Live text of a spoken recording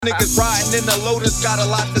Niggas riding in the Lotus got a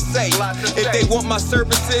lot to say. If they want my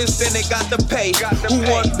services, then they got to pay. Who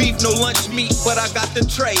want beef, no lunch meat, but I got the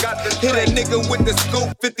tray. Hit a nigga with the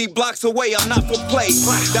scope 50 blocks away, I'm not for play.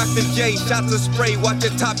 Dr. J, shots of spray, watch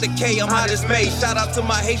it top the K, I'm hot as May. Shout out to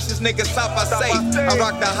my Haitians, niggas, South I say. I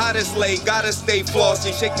rock the hottest lay, gotta stay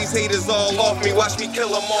flossy. Shake these haters all off me, watch me kill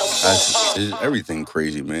them all. It's everything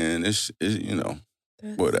crazy, man. It's you know,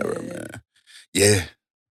 whatever, man.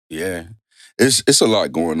 Yeah. It's a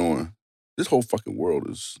lot going on. This whole fucking world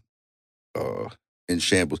is in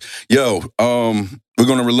shambles. Yo, we're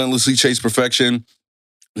gonna relentlessly chase perfection,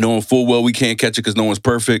 knowing full well we can't catch it because no one's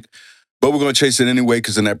perfect. But we're gonna chase it anyway,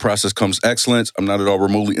 because in that process comes excellence. I'm not at all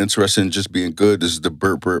remotely interested in just being good. This is the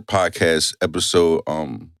Burt Podcast episode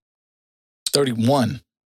 31.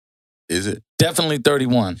 Is it? Definitely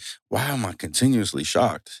 31. Why am I continuously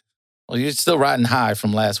shocked? Well, you're still riding high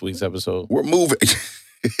from last week's episode. We're moving.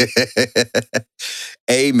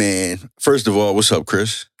 Hey, man. First of all, what's up,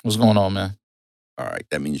 Chris? What's going on, man? All right,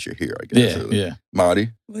 that means you're here, I guess. Yeah. Marty?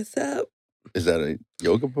 What's up? Is that a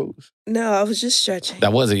yoga pose? No, I was just stretching.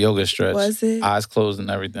 That was a yoga stretch. Was it? Eyes closed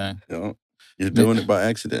and everything. No, you're doing it by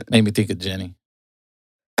accident. Made me think of Jenny.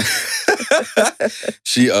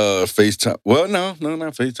 She FaceTime. Well, no,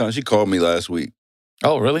 not FaceTime. She called me last week.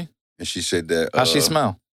 Oh, really? And she said that. How'd she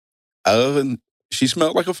smell? She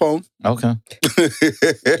smelled like a phone. Okay.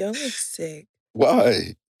 Y'all look sick.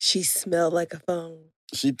 Why? She smelled like a phone.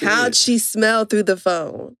 She did. How'd she smell through the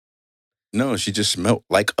phone? No, she just smelled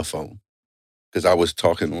like a phone. Because I was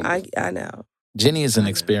talking on. I know. Jenny is an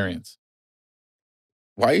experience.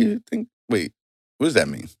 Why do you think? Wait, what does that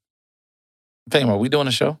mean? Are we doing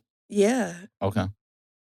a show? Yeah. Okay.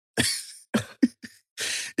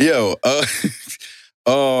 Yo,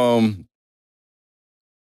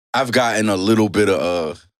 I've gotten a little bit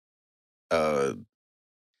of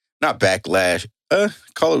not backlash,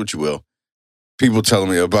 call it what you will. People telling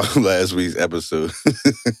me about last week's episode.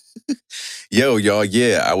 Yo, y'all,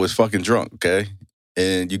 yeah, I was fucking drunk, okay?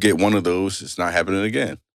 And you get one of those, it's not happening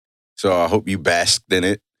again. So I hope you basked in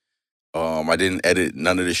it. I didn't edit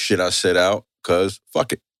none of the shit I said out, because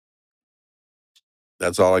fuck it.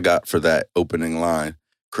 That's all I got for that opening line.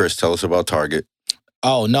 Chris, tell us about Target.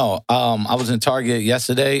 Oh, no. I was in Target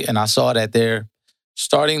yesterday, and I saw that they're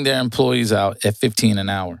starting their employees out at $15 an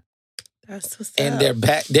hour. That's what's And up. they're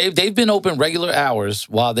back. They've been open regular hours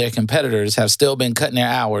while their competitors have still been cutting their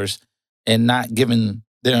hours and not giving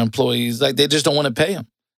their employees, like, they just don't want to pay them.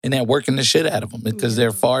 And they're working the shit out of them because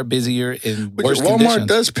they're far busier and worse Walmart conditions.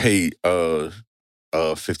 does pay $15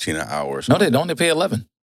 an hour. No, they don't. They pay $11.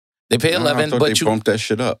 They pay $11, I thought but they bumped that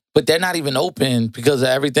shit up. But they're not even open because of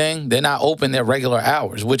everything. They're not open their regular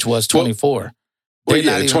hours, which was 24. Well,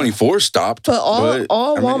 yeah, 24 stopped. But all I mean,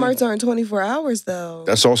 Walmarts aren't 24 hours, though.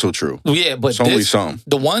 That's also true. Yeah, but it's only some.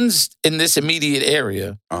 The ones in this immediate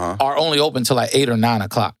area are only open till like 8 or 9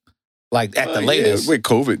 o'clock, like at the latest. Yeah, with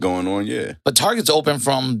COVID going on, yeah. But Target's open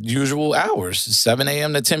from usual hours, 7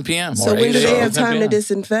 a.m. to 10 p.m. So when do they have time to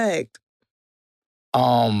disinfect?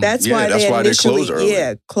 That's why they close early.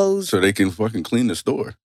 Yeah, close. So they can fucking clean the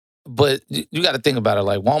store. But you got to think about it.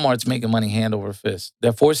 Like, Walmart's making money hand over fist.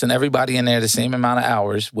 They're forcing everybody in there the same amount of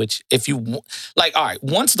hours, which if you, like, all right,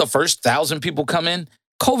 once the first 1,000 people come in,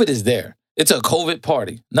 COVID is there. It's a COVID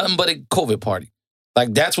party. Nothing but a COVID party.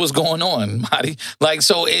 Like, that's what's going on, Marty. Like,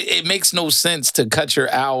 so it makes no sense to cut your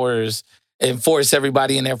hours and force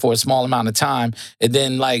everybody in there for a small amount of time. And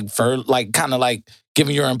then, like, for, like, kind of like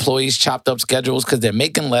giving your employees chopped up schedules because they're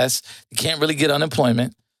making less. You can't really get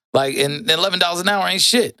unemployment. Like, and $11 an hour ain't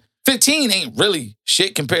shit. 15 ain't really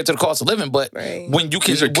shit compared to the cost of living, but when you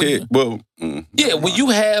can... These are kids. When you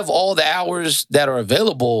have all the hours that are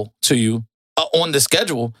available to you on the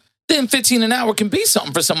schedule, then 15 an hour can be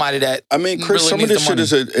something for somebody that... I mean, Chris, really some of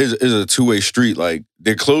this shit is a two-way street. Like,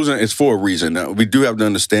 they're closing, it's for a reason. Now, we do have to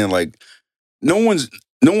understand, like, no one's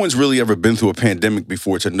really ever been through a pandemic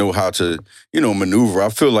before to know how to, maneuver. I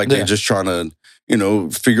feel like they're just trying to,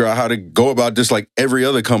 figure out how to go about this like every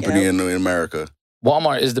other company in America.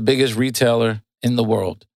 Walmart is the biggest retailer in the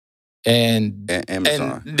world. And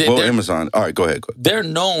Amazon. Amazon. All right, go ahead. They're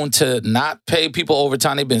known to not pay people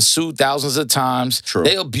overtime. They've been sued thousands of times. True.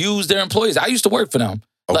 They abuse their employees. I used to work for them.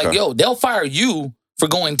 Okay. Like, they'll fire you for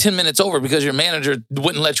going 10 minutes over because your manager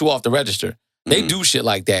wouldn't let you off the register. They do shit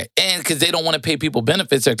like that. And because they don't want to pay people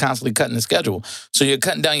benefits, they're constantly cutting the schedule. So you're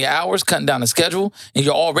cutting down your hours, cutting down the schedule, and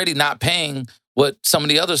you're already not paying what some of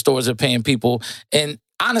the other stores are paying people. And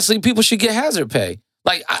honestly, people should get hazard pay.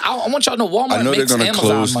 Like, I want y'all to know Walmart makes Amazon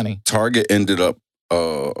close. Money. Target ended up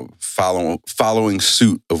following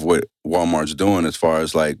suit of what Walmart's doing as far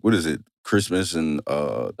as, like, what is it, Christmas and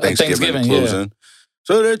Thanksgiving closing.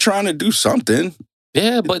 So they're trying to do something.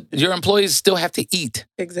 Yeah, but your employees still have to eat.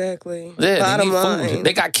 Exactly. Yeah, Bottom line. Food.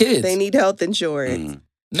 They got kids. They need health insurance.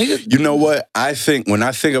 Nigga. You know what? When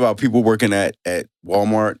I think about people working at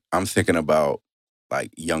Walmart, I'm thinking about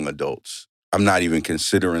like young adults. I'm not even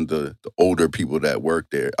considering the older people that work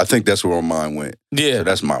there. I think that's where my mind went. Yeah. So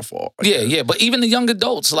that's my fault. Yeah. But even the young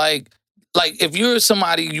adults, like if you're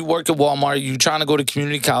somebody, you work at Walmart, you trying to go to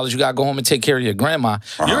community college, you got to go home and take care of your grandma.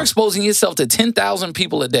 You're exposing yourself to 10,000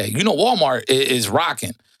 people a day. You know, Walmart is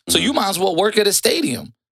rocking. So you might as well work at a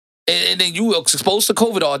stadium. And then you exposed to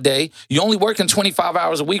COVID all day. You only working 25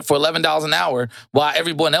 hours a week for $11 an hour while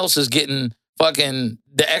everyone else is getting fucking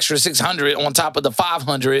the extra 600 on top of the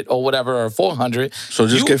 500 or whatever, or 400. So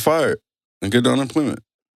just get fired and get the unemployment.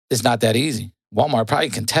 It's not that easy. Walmart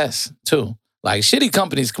probably contests too. Like shitty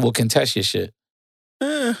companies will contest your shit.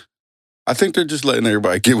 I think they're just letting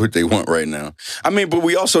everybody get what they want right now. I mean, but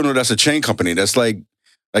we also know that's a chain company. That's like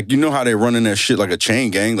you know how they're running that shit like a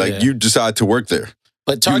chain gang. Like you decide to work there.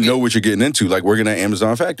 But Target, you know what you're getting into, like working at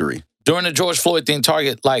Amazon factory. During the George Floyd thing,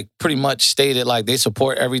 Target like pretty much stated like they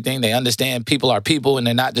support everything. They understand people are people and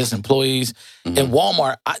they're not just employees. And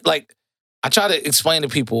Walmart, I try to explain to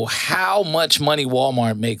people how much money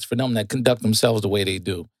Walmart makes for them that conduct themselves the way they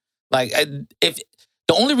do. Like if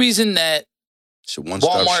the only reason that it's a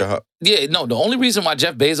one-stop shop. Yeah, no, the only reason why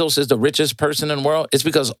Jeff Bezos is the richest person in the world is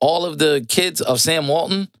because all of the kids of Sam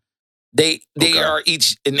Walton, they are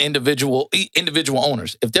each an individual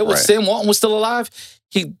owners. If there was Sam Walton was still alive,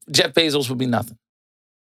 Jeff Bezos would be nothing.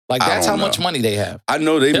 Like that's how much money they have. I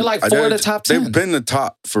know they're like 4 of the top 10. They've been the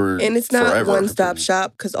top for and it's not forever. one-stop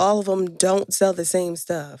shop because all of them don't sell the same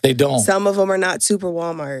stuff. They don't. Some of them are not super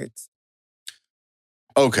Walmarts.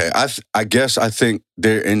 Okay, I guess I think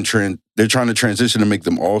they're trying to transition to make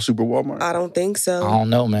them all super Walmart. I don't think so. I don't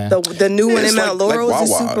know, man. The new one in Mount Laurel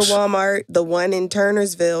is a super Walmart. The one in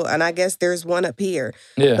Turnersville, and I guess there's one up here.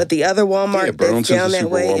 Yeah. But the other Walmart that's down that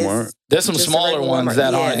way is there's some smaller ones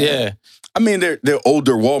that aren't. Yeah. I mean, they're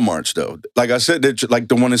older Walmarts though. Like I said, like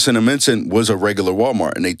the one in St. Vincent was a regular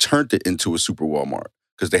Walmart, and they turned it into a super Walmart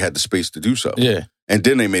because they had the space to do so. Yeah. And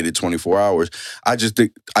then they made it 24 hours. I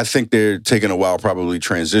think they're taking a while probably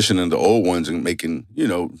transitioning the old ones and making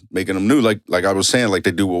them new. Like I was saying, like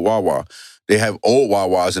they do with Wawa. They have old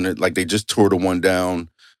Wawas and like they just tore the one down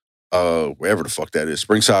wherever the fuck that is,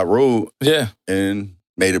 Springside Road. Yeah. And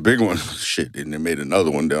made a big one. Shit, and they made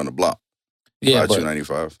another one down the block. Yeah, but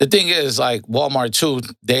 $2.95. The thing is, like Walmart too,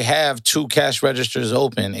 they have 2 cash registers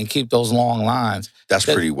open and keep those long lines. That's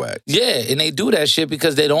pretty whack. Yeah, and they do that shit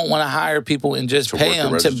because they don't want to hire people and just pay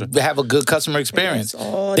them to have a good customer experience.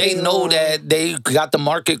 They know that they got the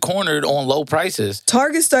market cornered on low prices.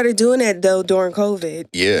 Target started doing that though during COVID.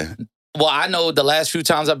 Yeah. Well, I know the last few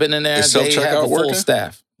times I've been in there, they have a full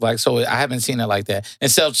staff. Like, so I haven't seen it like that.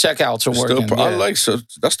 And self-checkouts are working. I like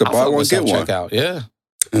that's the buy one, get one. Self-checkout, yeah.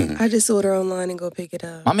 I just order online and go pick it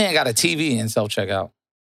up. My man got a TV in self-checkout.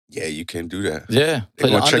 Yeah, you can do that. Yeah. They're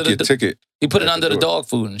going to check your ticket. He put it under the dog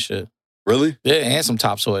food and shit. Really? Yeah, and some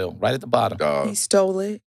topsoil right at the bottom. He stole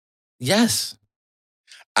it? Yes.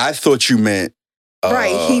 I thought you meant...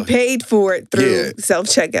 right, he paid for it through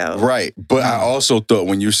self-checkout. Right, but I also thought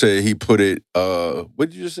when you said he put it, what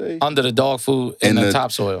did you say? Under the dog food and the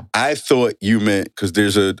topsoil. I thought you meant, because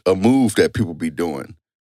there's a move that people be doing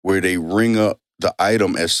where they ring up the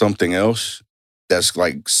item as something else that's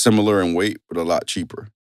like similar in weight but a lot cheaper.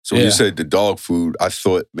 So when you said the dog food, I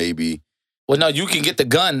thought maybe... Well, no, you can get the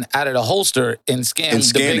gun out of the holster and scan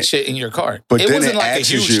the big shit in your cart. But it wasn't like a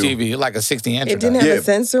huge TV, like a 60-inch. It didn't have a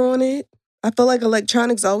sensor on it? I feel like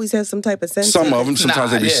electronics always have some type of sensor. Some of them, sometimes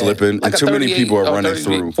they be slipping. Like and too many people are running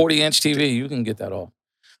through. 40-inch TV, you can get that off.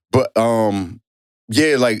 But,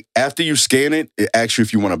 yeah, like after you scan it, it asks you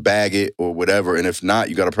if you want to bag it or whatever. And if not,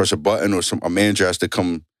 you got to press a button or a manager has to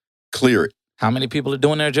come clear it. How many people are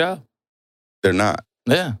doing their job? They're not.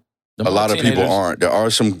 Yeah. A lot of people aren't. There are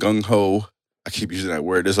some gung-ho, I keep using that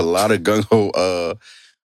word. There's a lot of gung-ho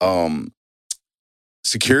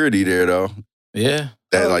security there, though. Yeah.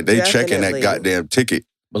 That they checking that goddamn ticket.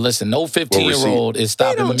 But listen, no 15-year-old is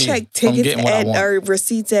stopping me from getting what I want. They don't check tickets or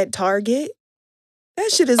receipts at Target. That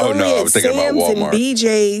shit is only at Sam's and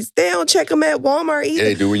BJ's. They don't check them at Walmart either. Yeah,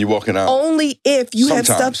 they do when you're walking out. Only if you have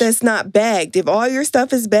stuff that's not bagged. If all your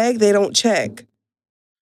stuff is bagged, they don't check.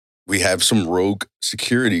 We have some rogue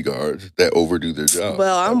security guards that overdo their job.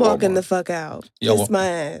 Well, I'm walking the fuck out. Kiss my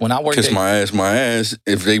ass. When I work Kiss my ass.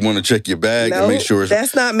 If they want to check your bag and make sure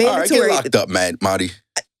that's not mandatory. All right, get locked up, Marty.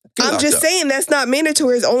 I'm just saying that's not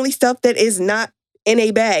mandatory. It's only stuff that is not in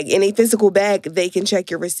a bag. In a physical bag, they can check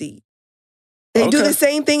your receipt. They do the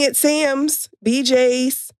same thing at Sam's,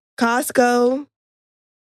 BJ's, Costco.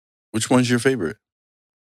 Which one's your favorite?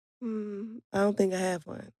 I don't think I have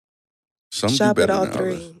one. Some shop do better at all than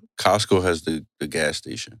three. Others. Costco has the gas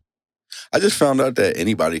station. I just found out that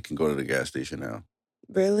anybody can go to the gas station now.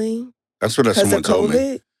 Really? That's what someone told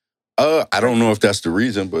me. I don't know if that's the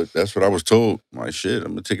reason, but that's what I was told. My shit,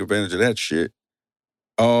 I'm gonna take advantage of that shit.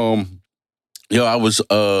 I was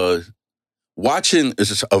watching.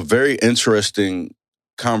 It's a very interesting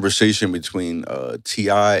conversation between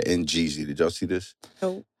T.I. and Jeezy. Did y'all see this?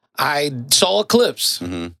 Oh. I saw clips,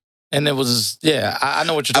 and it was I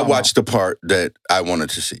know what you're talking about. I watched the part that I wanted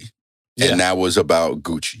to see, and that was about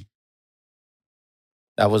Gucci.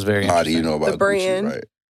 That was very interesting. How do you know about the brand? Gucci, right?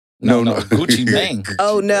 No, Gucci Mane.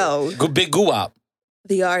 Oh no, Big Guwap.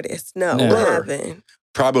 The artist. No, what happened?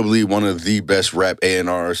 Probably one of the best rap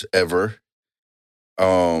A&Rs ever.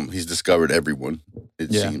 He's discovered everyone,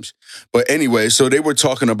 it seems. But anyway, so they were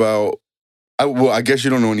talking about. I guess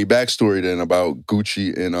you don't know any backstory then about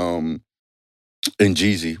Gucci and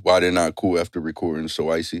Jeezy. Why they're not cool after recording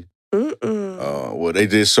So Icy. Well, they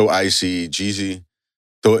did So Icy. Jeezy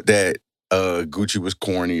thought that Gucci was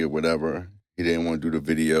corny or whatever. He didn't want to do the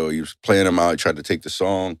video. He was playing him out. He tried to take the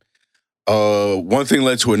song. One thing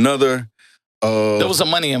led to another. There was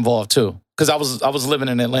some money involved too, because I was living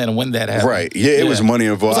in Atlanta when that happened. Right? Yeah, it was money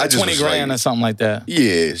involved. It was like 20 grand or something like that.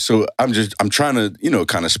 Yeah. So I'm trying to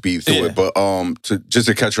kind of speed through it, but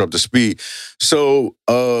to catch her up to speed. So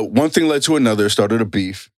one thing led to another. Started a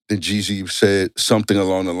beef. Then Jeezy said something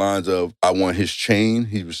along the lines of, "I want his chain."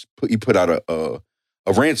 He put out a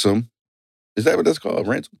ransom. Is that what that's called? A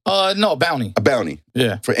ransom? No, a bounty. A bounty.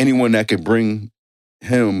 Yeah. For anyone that could bring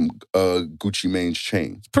him Gucci Mane's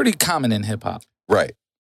chain. It's pretty common in hip hop. Right.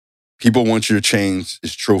 People want your chains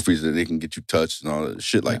as trophies that they can get you touched and all that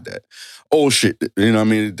shit like that. Old shit. You know what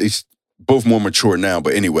I mean? They both more mature now,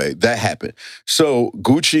 but anyway, that happened. So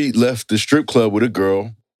Gucci left the strip club with a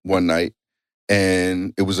girl one night,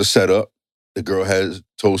 and it was a setup. The girl had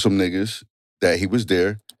told some niggas that he was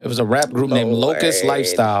there. It was a rap group named Locust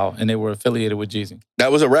Lifestyle, and they were affiliated with Jeezy.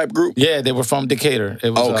 That was a rap group? Yeah, they were from Decatur. It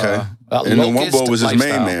was okay. And the one boy was his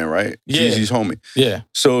main man, right? Yeah. Jeezy's homie. Yeah.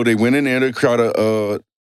 So they went in there to try to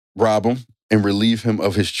rob him and relieve him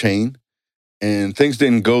of his chain, and things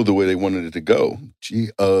didn't go the way they wanted it to go.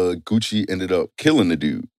 Gucci ended up killing the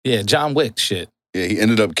dude. Yeah, John Wick shit. Yeah, he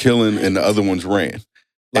ended up killing, and the other ones ran.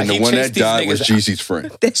 Like, and the one that died was Jeezy's friend.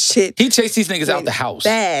 That shit. He chased these niggas out the house.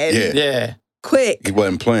 Bad. Yeah. Quick. He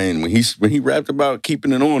wasn't playing. When he rapped about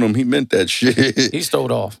keeping it on him, he meant that shit. He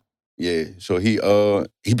stole off. Yeah. So he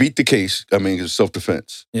beat the case. I mean, it was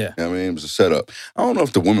self-defense. Yeah. I mean, it was a setup. I don't know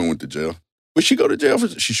if the woman went to jail. Would she go to jail?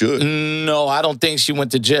 She should. No, I don't think she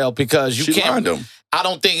went to jail because she can't. Lied him. I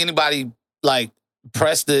don't think anybody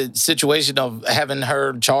pressed the situation of having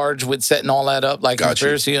her charged with setting all that up, like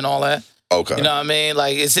conspiracy and all that. Okay. You know what I mean?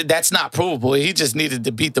 Like, that's not provable. He just needed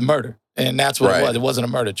to beat the murder. And that's what it was. It wasn't a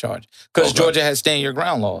murder charge. Because Georgia has stand your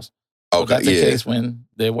ground laws. So that's the case when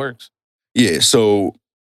it works. Yeah, so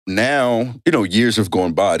now, years have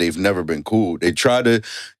gone by. They've never been cool. They tried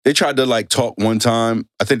to like talk one time.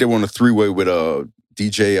 I think they were on a 3-way with a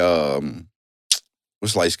DJ,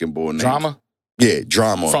 what's light-skinned boy name? Drama? Yeah,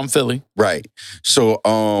 Drama. From Philly. Right. So,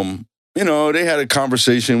 they had a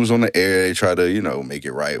conversation, it was on the air, they tried to, make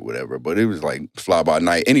it right, whatever, but it was like fly by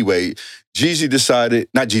night. Anyway, T.I.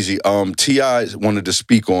 wanted to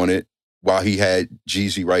speak on it while he had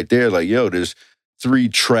Jeezy right there, like, yo, there's 3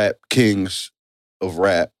 trap kings of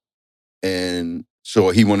rap, and so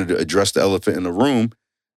he wanted to address the elephant in the room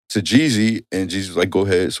to Jeezy, and Jeezy was like, go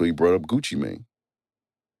ahead, so he brought up Gucci Mane.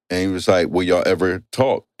 And he was like, will y'all ever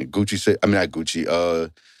talk? And Gucci said,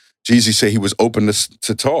 Jeezy said he was open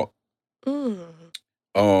to talk.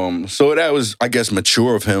 So that was, I guess,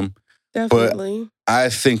 mature of him. Definitely. But I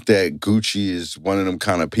think that Gucci is one of them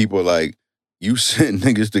kind of people like, you sent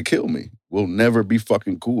niggas to kill me. We'll never be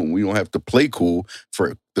fucking cool, and we don't have to play cool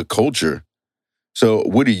for the culture. So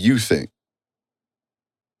what do you think?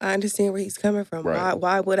 I understand where he's coming from. Right.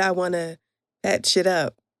 Why would I want to that shit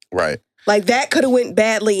up? Right. Like, that could have went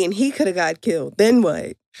badly and he could have got killed. Then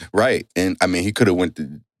what? Right. And I mean, he could have went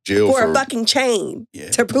to jail for a fucking chain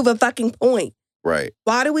to prove a fucking point. Right.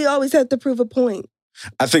 Why do we always have to prove a point?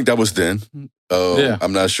 I think that was then.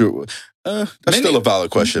 I'm not sure. That's still a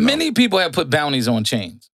valid question. Many people have put bounties on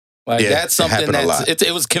chains. Like, that's something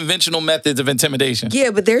it was conventional methods of intimidation.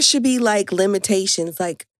 Yeah, but there should be like limitations.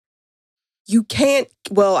 Like, you can't,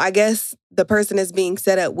 well, I guess the person that's being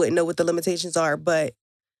set up wouldn't know what the limitations are, but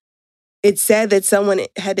it's said that someone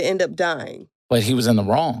had to end up dying. But he was in the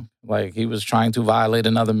wrong. Like, he was trying to violate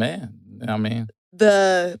another man. You know what I mean?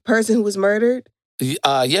 The person who was murdered?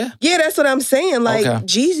 Yeah. Yeah, that's what I'm saying. Like, Okay.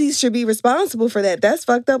 Jeezy should be responsible for that. That's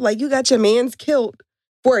fucked up. Like, you got your mans killed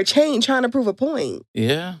for a chain trying to prove a point.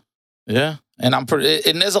 Yeah. Yeah. And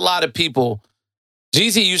and there's a lot of people.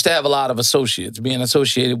 Jeezy used to have a lot of associates being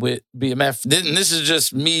associated with BMF. And this is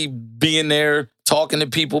just me being there, talking to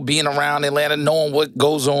people, being around Atlanta, knowing what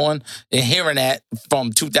goes on and hearing that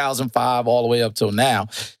from 2005 all the way up till now.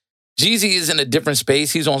 Jeezy is in a different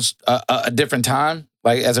space. He's on a different time,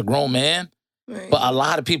 like as a grown man. Right. But a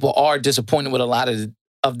lot of people are disappointed with a lot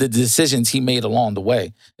of the decisions he made along the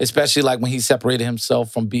way, especially like when he separated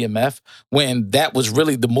himself from BMF, when that was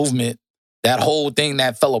really the movement, that whole thing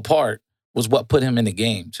that fell apart was what put him in the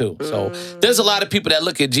game too. So there's a lot of people that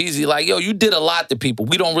look at Jeezy like, yo, you did a lot to people.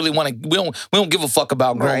 We don't really want to, we don't give a fuck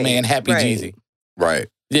about grown man happy Jeezy. Right.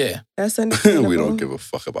 Yeah. That's understandable. We don't give a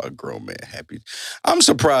fuck about grown man happy. I'm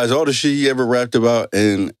surprised all the shit he ever rapped about,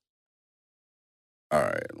 and all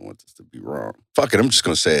right, I don't want this to be wrong. Fuck it, I'm just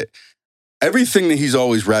gonna say it. Everything that he's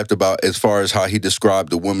always rapped about as far as how he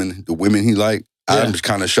described the women he liked, I'm just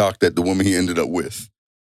kind of shocked at the woman he ended up with.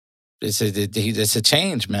 It's a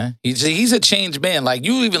change, man. He's a changed man. Like,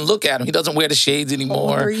 you even look at him, he doesn't wear the shades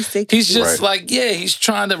anymore. 360. He's just like, he's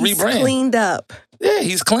trying to rebrand. Cleaned up. Yeah,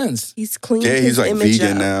 he's cleansed. He's cleaned Yeah, he's his like image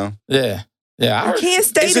vegan up. now. Yeah. Yeah. You can't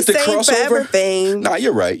stay Is the it the same crossover? forever, fame. Nah,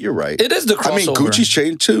 you're right. It is the crossover. I mean, Gucci's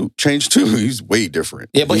changed too. He's way different.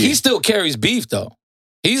 Yeah, but he still carries beef, though.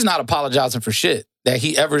 He's not apologizing for shit that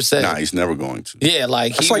he ever said. Nah, he's never going to. Yeah,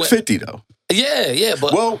 like That's like 50, though. Yeah,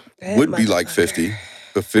 but... Well, That would be like motherfucker. 50,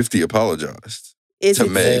 but 50 apologized. Is to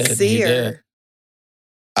it Meg. sincere?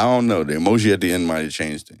 I don't know. The emoji at the end might have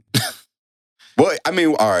changed things. Well, I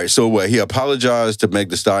mean, all right. So what? He apologized to Meg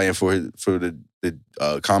Thee Stallion for the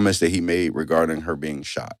comments that he made regarding her being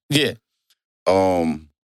shot. Yeah.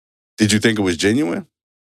 Did you think it was genuine?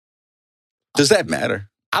 Does that matter?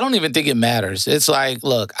 I don't even think it matters. It's like,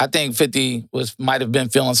 look, I think 50 might have been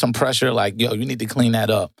feeling some pressure, like, yo, you need to clean that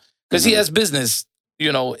up. Because he has business,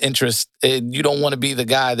 interests. And you don't want to be the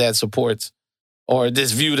guy that supports or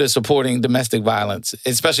is viewed as supporting domestic violence,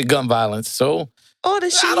 especially gun violence. So, All the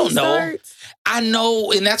shit I don't know. starts. I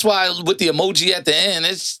know, and that's why with the emoji at the end,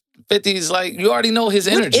 it's 50's like, you already know his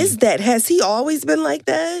energy. What is that? Has he always been like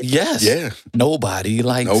that? Yes. Yeah. Nobody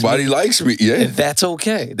likes Nobody me. likes me. Yeah. And that's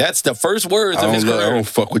okay. That's the first words of his I career. don't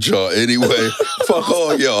fuck with y'all anyway. Fuck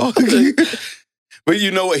all y'all. But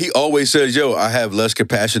you know what? He always says, yo, I have less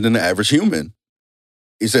compassion than the average human.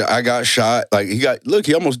 He said, I got shot. Like,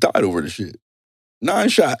 he almost died over the shit. 9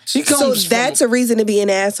 shots. He So comes that's a reason to be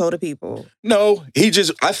an asshole to people. No,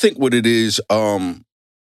 I think what it is,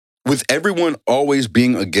 with everyone always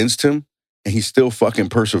being against him, and he still fucking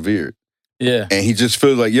persevered. Yeah. And he just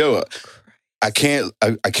feels like, yo, I can't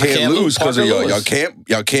lose because of y'all.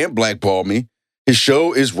 Y'all can't blackball me. His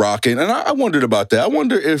show is rocking. And I wondered about that. I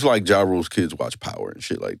wonder if like Ja Rule's kids watch Power and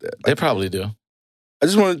shit like that. They probably do.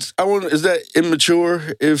 I wonder, is that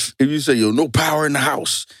immature if you say, yo, no power in the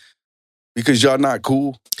house because y'all not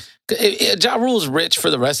cool? Ja Rule's rich for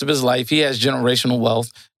the rest of his life. He has generational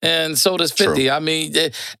wealth. And so does 50. True. I mean,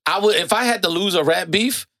 I would, if I had to lose a rap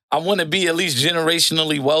beef, I want to be at least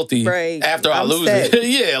generationally wealthy after I lose it.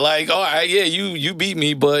 Yeah, like, all right, yeah, you beat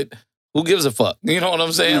me, but who gives a fuck? You know what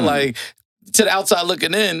I'm saying? Like, to the outside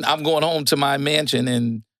looking in, I'm going home to my mansion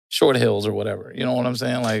in Short Hills or whatever. You know what I'm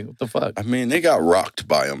saying? Like, what the fuck? I mean, they got rocked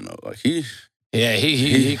by him, though. Like, he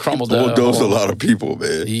crumbled. He bulldozed a lot of people,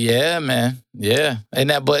 man. Yeah, man. Yeah.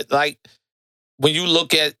 But like, when you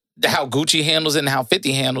look at how Gucci handles it and how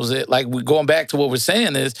 50 handles it, like, we're going back to what we're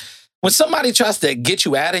saying is, when somebody tries to get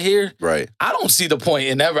you out of here, right? I don't see the point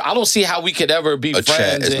in ever. I don't see how we could ever be friends.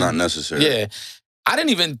 Chat is not necessary. Yeah. I didn't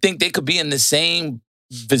even think they could be in the same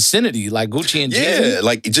vicinity, like Gucci and Jeezy. Yeah,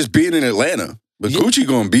 like just being in Atlanta. But Gucci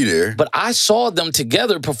gonna be there. But I saw them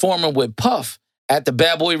together performing with Puff at the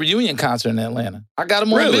Bad Boy reunion concert in Atlanta. I got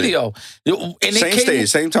them on video. And same stage,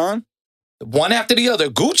 same time? One after the other.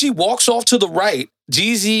 Gucci walks off to the right.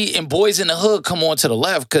 Jeezy and Boys in the Hood come on to the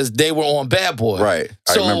left because they were on Bad Boy. Right.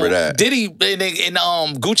 I remember that. Diddy and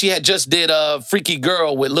Gucci had just did Freaky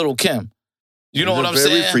Girl with Lil' Kim. You know what I'm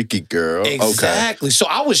saying? Very freaky girl. Exactly. Okay. So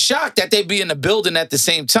I was shocked that they'd be in the building at the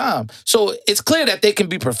same time. So it's clear that they can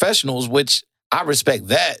be professionals, which I respect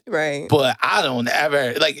that. Right. But I don't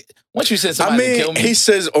ever, like, once you said somebody to kill me. He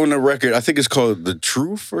says on the record, I think it's called The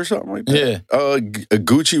Truth or something like that. Yeah.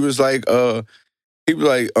 Gucci was like, he was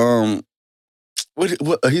like,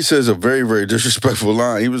 what he says a very, very disrespectful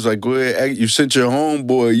line. He was like, go ahead, you sent your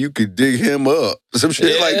homeboy, you could dig him up. Some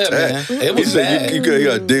shit like that. Man. It was he said, bad. you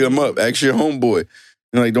gotta dig him up. Ask your homeboy.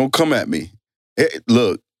 And like, don't come at me.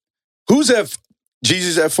 Look, who's at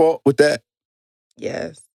Jeezy's at fault with that?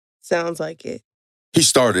 Yes. Sounds like it. He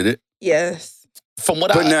started it. Yes. From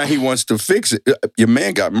what But now he wants to fix it. Your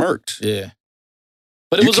man got murked. Yeah.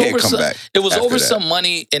 But it You was can't over come some, back it was after over that. some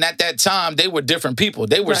money, and at that time they were different people.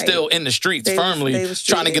 They were Right. still in the streets They was firmly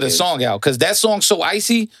street trying to get a niggas. song out. Cause that song So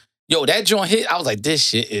Icy, yo, that joint hit. I was like, this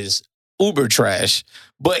shit is uber trash.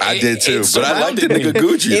 But I did too. it But I liked the surrounded nigga me.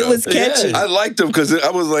 Gucci. It though. was catchy. Yeah. I liked him because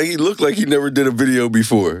I was like, he looked like he never did a video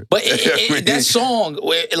before. But I mean, that song,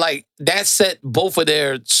 like that set both of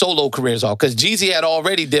their solo careers off. Cause Jeezy had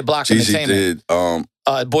already did Block Jeezy Entertainment.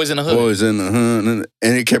 did Boys in the Hood. Boys in the Hood,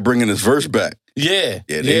 and he kept bringing his verse back. Yeah.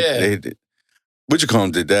 Yeah, they did. What you call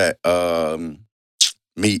him did that?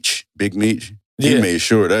 Meech, Big Meech. He Yeah. made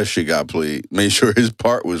sure that shit got played. Made sure his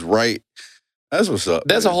part was right. That's what's up.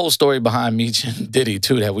 There's a man. whole story behind Meech and Diddy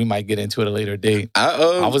too that we might get into at a later date.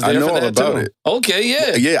 I was there know for all that about too. it. Okay,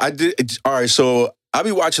 yeah. Yeah, I did. All right, so I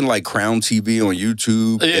be watching like Crown TV on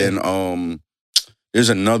YouTube, Yeah. and there's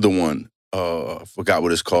another one. I forgot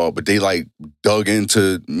what it's called, but they like dug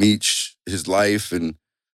into Meech, his life, and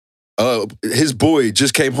his boy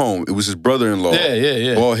just came home. It was his brother-in-law,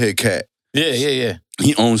 Yeah. bald head cat. Yeah.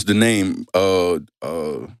 He owns the name.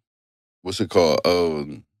 What's it called?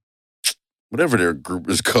 Whatever their group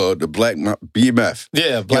is called, the Black BMF.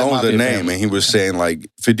 Yeah, He Black owns the Mafia name, family. and he was saying like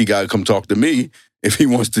 50 got to come talk to me if he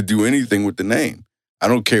wants to do anything with the name. I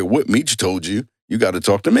don't care what Meech told you. You got to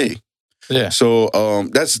talk to me. Yeah. So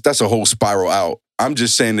that's a whole spiral out. I'm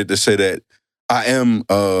just saying it to say that I am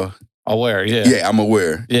Aware, yeah. I'm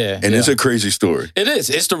aware. Yeah. And it's a crazy story. It is.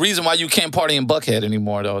 It's the reason why you can't party in Buckhead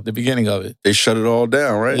anymore, though, at the beginning of it. They shut it all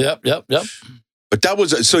down, right? Yep. But that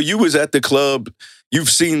was so you was at the club. You've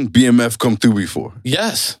seen BMF come through before.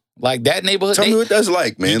 Yes. Like that neighborhood. Tell me what that's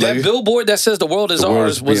like, man. That Like, billboard that says the world is The world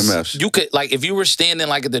ours is was BMF's. you could like if you were standing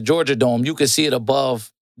like at the Georgia Dome, you could see it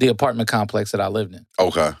above the apartment complex that I lived in.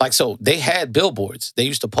 okay. Like so they had billboards. They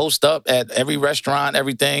used to post up at every restaurant,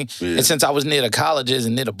 everything. Yeah. And since I was near the colleges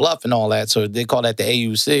and near the Bluff and all that, so they call that the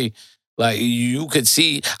AUC. Like you could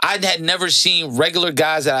see, I had never seen regular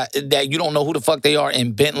guys that you don't know who the fuck they are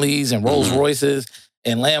in Bentleys and Rolls Royces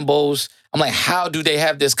and Lambos. I'm like, how do they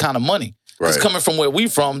have this kind of money? It's Right. coming from where we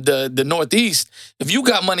from, the Northeast. If you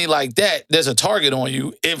got money like that, there's a target on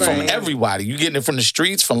you from Right. everybody. You getting it from the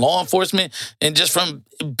streets, from law enforcement, and just from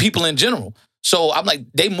people in general. So I'm like,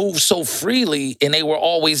 they move so freely, and they were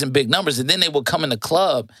always in big numbers. And then they would come in the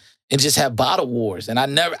club and just have bottle wars. And I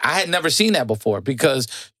had never seen that before because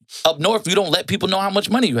up north, you don't let people know how much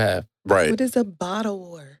money you have. Right. What is a bottle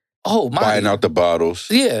war? Oh, my. Buying out the bottles.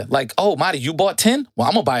 Yeah, like, oh, Marty, you bought 10? Well,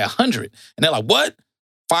 I'm going to buy 100. And they're like, what?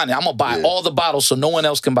 Fine, I'm going to buy Yeah. all the bottles so no one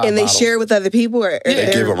else can buy And they bottles. share with other people, or Yeah. They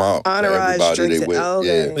their give them out. to entourage everybody drinks they it? with. Oh,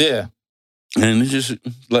 okay. Yeah. And it's just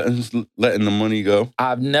letting the money go.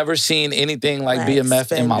 I've never seen anything like Black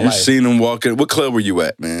BMF in my You life. seen them walking. What club were you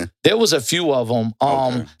at, man? There was a few of them.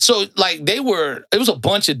 Okay. So like it was a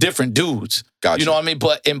bunch of different dudes. Gotcha. You know what I mean?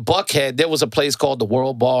 But in Buckhead, there was a place called the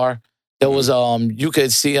World Bar. There was you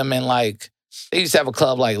could see them in like they used to have a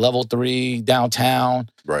club like Level 3 downtown.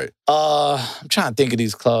 Right. I'm trying to think of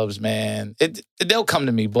these clubs, man. They'll come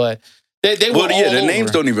to me, but they were Well, yeah, all the over.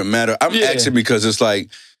 names don't even matter. I'm Yeah. asking because it's like,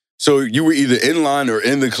 so you were either in line or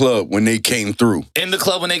in the club when they came through, in the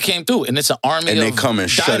club when they came through, and it's an army and of they come and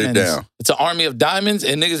shut it diamonds. down. It's an army of diamonds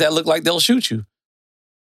and niggas that look like they'll shoot you.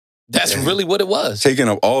 That's Damn. really what it was. Taking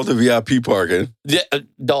up all the VIP parking. Yeah,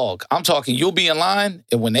 dog, I'm talking, you'll be in line,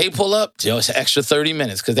 and when they pull up, it's an extra 30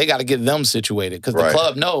 minutes because they got to get them situated because Right. the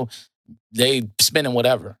club know they spending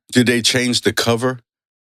whatever. Did they change the cover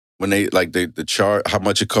when they like the chart? How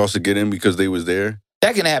much it cost to get in because they was there?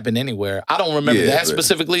 That can happen anywhere. I don't remember Yeah, that but-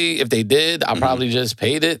 specifically. If they did, I Mhm. probably just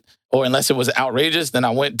paid it. Or unless it was outrageous, then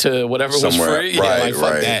I went to whatever Somewhere. was free. Yeah, Right, like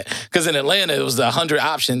fuck right. that. Because in Atlanta, it was 100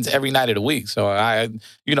 options every night of the week. So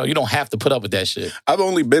you don't have to put up with that shit. I've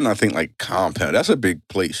only been, I think, like Compound. That's a big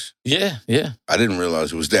place. Yeah. I didn't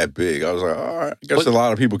realize it was that big. I was like, all right, I guess But- a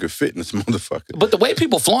lot of people could fit in this motherfucker. But the way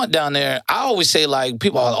people flaunt down there, I always say like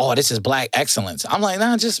people are, oh, this is black excellence. I'm like,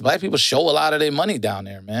 nah, just black people show a lot of their money down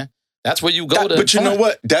there, man. That's where you go to. But you know flaunt.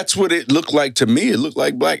 what? That's what it looked like to me. It looked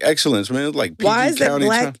like black excellence, man. It's like PG Why is that County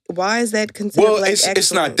black? time. Why is that considered Well, black it's not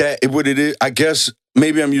excellence? that. What it is, I guess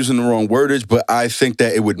maybe I'm using the wrong wordage, but I think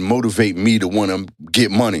that it would motivate me to want to get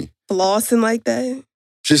money. Flossing like that?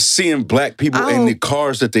 Just seeing black people I in the hope-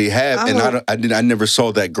 cars that they have, I and hope- I never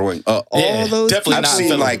saw that growing up. All Yeah, those definitely I've not seen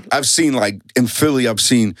Philly. I've seen in Philly, I've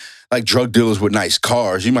seen like drug dealers with nice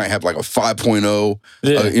cars. You might have like a 5.0,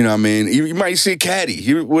 Yeah. you know what I mean? You might see a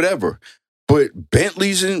Caddy, whatever. But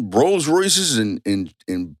Bentleys and Rolls Royces and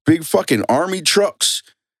big fucking army trucks.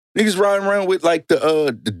 Niggas riding around with like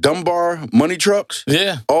the Dunbar money trucks.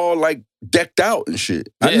 Yeah. All like decked out and shit.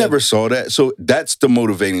 Yeah. I never saw that. So that's the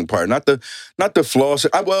motivating part. Not the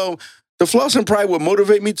flossing. The flossing probably would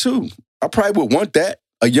motivate me too. I probably would want that.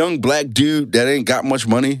 A young black dude that ain't got much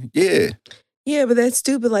money. Yeah. Yeah, but that's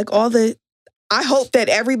stupid. Like I hope that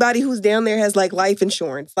everybody who's down there has like life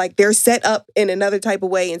insurance. Like they're set up in another type of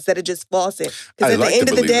way instead of just flossing. Because at the end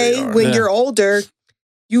of the day, when you're older,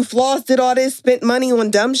 you flossed it all this, spent money on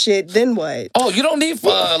dumb shit, then what? Oh, you don't need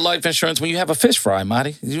life insurance when you have a fish fry,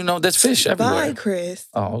 Marty. You know, there's fish everywhere. Bye, Chris.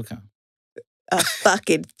 Oh, okay. A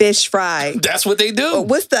fucking fish fry. That's what they do. But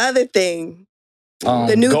what's the other thing?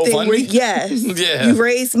 The new thing where, yes, yeah. you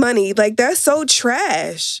raise money. Like, that's so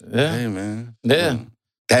trash. Yeah. Hey, man. Yeah.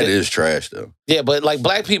 That is trash, though. Yeah, but like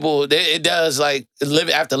black people, it does like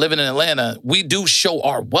after living in Atlanta, we do show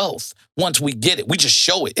our wealth once we get it. We just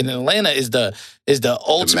show it. And Atlanta is the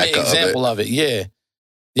ultimate example of it. Yeah.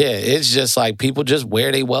 Yeah, it's just like people just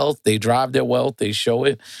wear their wealth, they drive their wealth, they show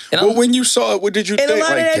it. And well, when you saw it, what did you think? And a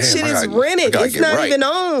lot of that shit is rented. It's not even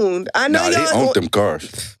owned. I know y'all. They own them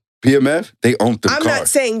cars. PMF, they own them cars. I'm not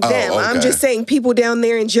saying them. Oh, okay. I'm just saying people down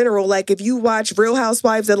there in general. Like if you watch Real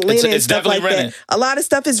Housewives of Atlanta and stuff like that, a lot of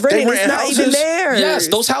stuff is rented. It's not even theirs. Yes,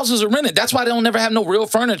 those houses are rented. That's why they don't never have no real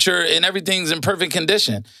furniture and everything's in perfect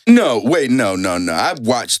condition. No, wait, no. I've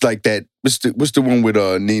watched like that. What's the one with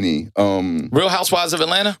Nene? Real Housewives of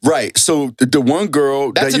Atlanta? Right. So the one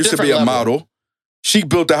girl that used to be a model, she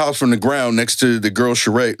built a house from the ground next to the girl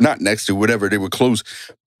Sheree. Not next to, whatever, they were close.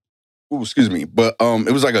 Ooh, excuse me. But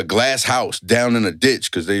it was like a glass house down in a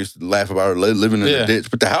ditch because they used to laugh about her living in a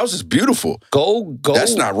ditch. But the house is beautiful. Go.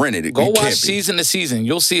 That's not rented. Go watch season to season.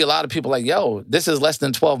 You'll see a lot of people like, yo, this is less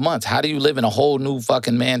than 12 months. How do you live in a whole new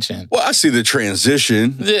fucking mansion? Well, I see the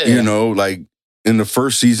transition. Yeah. You know, like in the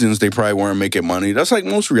first seasons, they probably weren't making money. That's like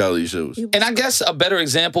most reality shows. And I guess a better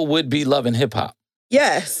example would be Love and Hip Hop.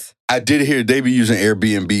 Yes. I did hear they be using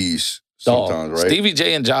Airbnbs. Sometimes, right? Stevie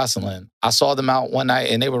J and Jocelyn, I saw them out one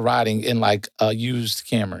night and they were riding in like a used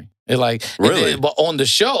Camry. It like really, but on the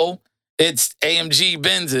show, it's AMG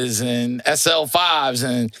Benzes and SL5s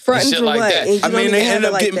and shit like that. I mean, they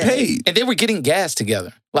ended up getting paid, and they were getting gas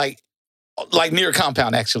together, like near a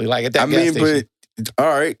compound actually, like at that. gas station. But all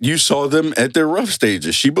right, you saw them at their rough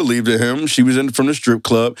stages. She believed in him. She was from the strip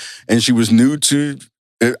club, and she was new to,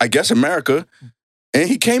 I guess, America. And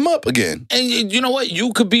he came up again. And you know what?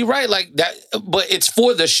 You could be right like that, but it's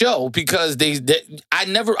for the show because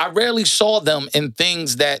I rarely saw them in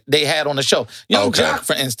things that they had on the show. Young Jock,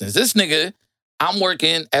 for instance, this nigga, I'm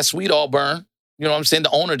working at Sweet Auburn. You know what I'm saying?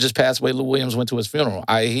 The owner just passed away. Lou Williams went to his funeral.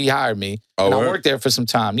 He hired me. And I worked there for some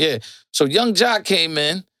time. Yeah. So Young Jock came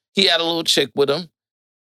in. He had a little chick with him.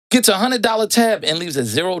 Gets a $100 tab and leaves a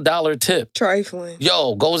 $0 tip. Trifling.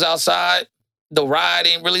 Yo, goes outside. The ride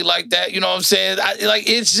ain't really like that. You know what I'm saying?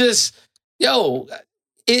 It's just, yo,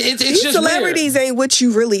 it's these just celebrities weird. ain't what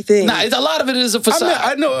you really think. Nah, a lot of it is a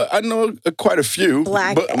facade. I know quite a few.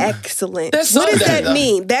 Black excellence. What does that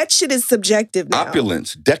mean? That shit is subjective now.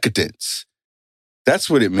 Opulence, decadence. That's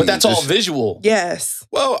what it means. But that's all visual. Yes.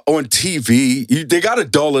 Well, on TV, they got to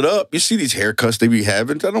doll it up. You see these haircuts they be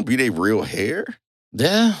having. That don't be their real hair.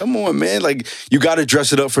 Yeah. Come on, man. Like, you got to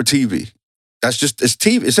dress it up for TV. It's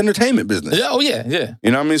TV. It's entertainment business. Yeah, yeah.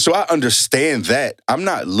 You know what I mean? So I understand that. I'm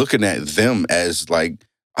not looking at them as like,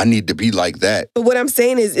 I need to be like that. But what I'm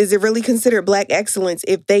saying is it really considered black excellence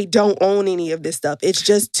if they don't own any of this stuff? It's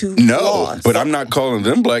just too lost. But I'm not calling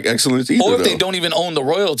them black excellence either. Or if they don't even own the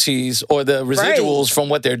royalties or the residuals from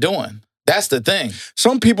what they're doing. That's the thing.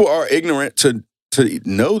 Some people are ignorant to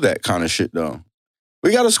know that kind of shit, though.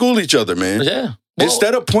 We got to school each other, man. Yeah. Well,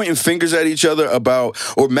 instead of pointing fingers at each other about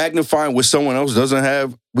or magnifying what someone else doesn't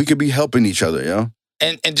have, we could be helping each other, yo.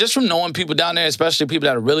 And just from knowing people down there, especially people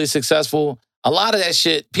that are really successful, a lot of that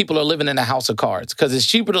shit, people are living in a house of cards because it's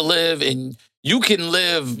cheaper to live and you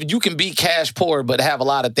can be cash poor, but have a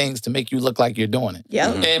lot of things to make you look like you're doing it. Yeah.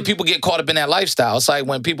 Mm-hmm. And people get caught up in that lifestyle. It's like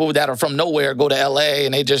when people that are from nowhere go to LA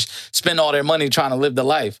and they just spend all their money trying to live the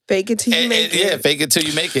life. Fake it till you make it. Yeah, fake it till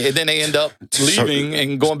you make it. And then they end up leaving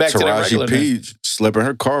and going back to their regular P slept in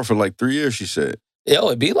her car for like 3 years, she said. Yo,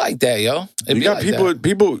 it'd be like that, yo. You got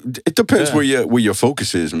people, it depends where your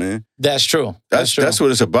focus is, man. That's true. That's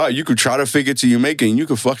what it's about. You could try to figure it till you make it and you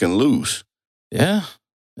could fucking lose. Yeah.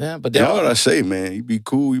 Yeah, but you know what I say, man? You be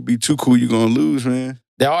cool, you be too cool, you gonna lose, man.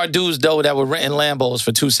 There are dudes though that were renting Lambos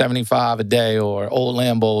for $275 a day, or old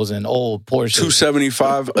Lambos and old Porsches.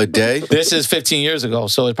 $275 a day. This is 15 years ago,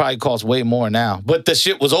 so it probably costs way more now. But the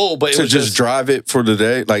shit was old. But it was just drive it for the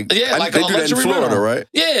day, like they do that in Florida, rental. right?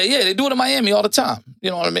 Yeah, they do it in Miami all the time.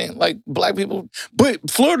 You know what I mean? Like black people. But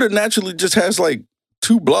Florida naturally just has like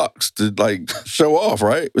 2 blocks to like show off,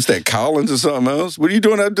 right? What's that, Collins or something else? What are you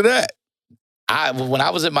doing after that? when I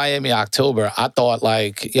was in Miami October, I thought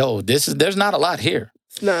like, yo, there's not a lot here.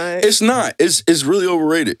 It's not. It's not. It's really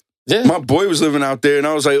overrated. Yeah. My boy was living out there, and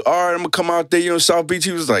I was like, all right, I'm going to come out there, South Beach.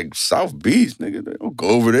 He was like, South Beach? Nigga, don't go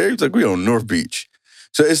over there. He was like, we on North Beach.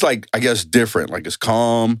 So it's like, I guess, different. Like, it's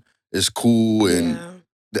calm, it's cool, and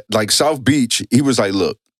like South Beach, he was like,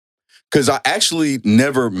 look, because I actually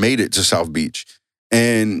never made it to South Beach.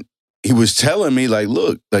 And he was telling me, like,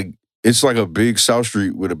 look, like, it's like a big South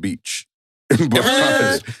Street with a beach.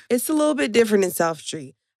 It's a little bit different in South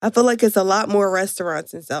Street. I feel like it's a lot more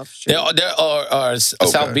restaurants in South Street. There are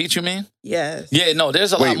South Beach, you mean? Yes. Yeah, no,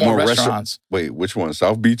 there's a lot more restaurants. Wait, which one?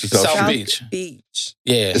 South Beach or South Street? South Beach. Beach.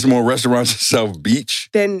 Yeah. There's more restaurants in South Beach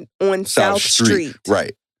than on South Street.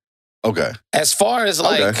 Right. Okay. As far as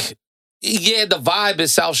like, yeah, the vibe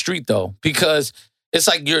is South Street though, because it's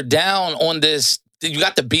like you're down on this. You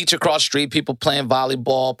got the beach across the street, people playing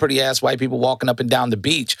volleyball, pretty ass white people walking up and down the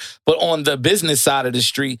beach. But on the business side of the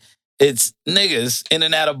street, it's niggas in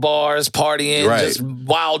and out of bars, partying, just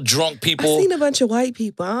wild drunk people. I've seen a bunch of white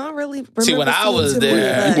people. I don't really remember. See, when I was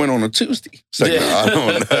there, you went on a Tuesday. Like, I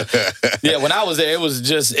don't know. Yeah, when I was there, it was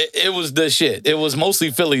just, it was the shit. It was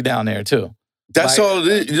mostly Philly down there too. That's like, all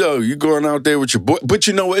it is. You going out there with your boy. But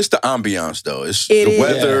it's the ambiance though. It's the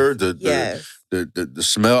weather, the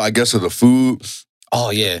smell, I guess, of the food. Oh,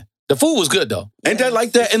 yeah. The food was good though. Ain't that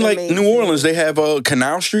like that in like New Orleans? They have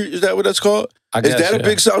Canal Street. Is that what that's called? Is that a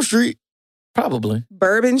big South Street? Probably.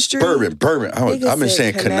 Bourbon Street? Bourbon. I've been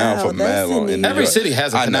saying canal for mad long. Every city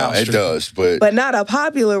has a canal street. It does, but not a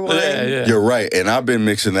popular one. Yeah. You're right, and I've been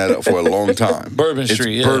mixing that up for a long time. Bourbon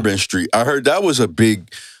Street, Bourbon Street. I heard that was a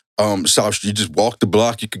big South Street. You just walk the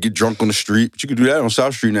block. You could get drunk on the street, but you could do that on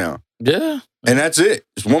South Street now. Yeah. And that's it.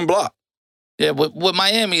 It's one block. Yeah, with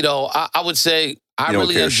Miami though, I would say I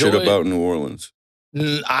really care enjoy shit about New Orleans.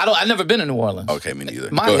 I've never been to New Orleans. Okay, me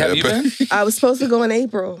neither. Mike, have you been? I was supposed to go in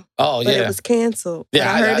April. Oh, but it was canceled.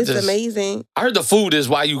 Yeah, I heard it's amazing. I heard the food is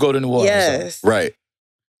why you go to New Orleans. Yes. So. Right.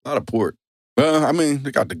 A lot of pork. Well, I mean,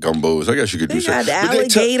 they got the gumbos. I guess you could do something. They got the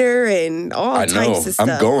alligator and all types of stuff.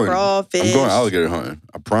 I'm going Crawfish. alligator hunting.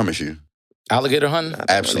 I promise you. Alligator hunting?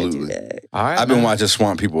 Absolutely. All right, I've been watching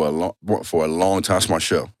Swamp People for a long time. It's my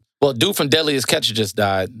show. Well, dude from Deadliest Catch just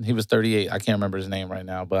died. He was 38. I can't remember his name right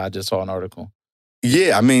now, but I just saw an article.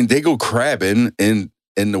 Yeah, I mean, they go crabbing, and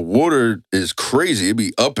the water is crazy. It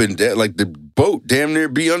be up and down. Like, the boat damn near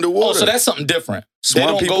be underwater. Oh, so that's something different. Swamp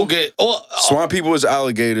they don't People? go get... Swamp People is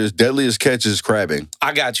alligators. Deadliest Catch is crabbing.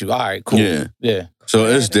 I got you. All right, cool. Yeah. So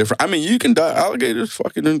it's different. I mean, you can die. Alligators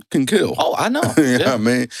fucking can kill. Oh, I know. You know what I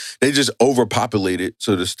mean? They just overpopulate it,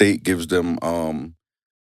 so the state gives them...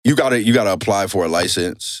 You gotta apply for a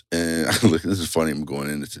license, and look, this is funny. I'm going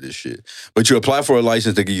into this shit, but you apply for a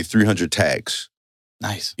license, they give you 300 tags.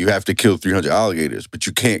 Nice. You have to kill 300 alligators, but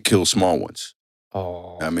you can't kill small ones.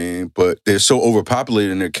 Oh, I mean, but they're so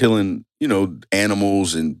overpopulated, and they're killing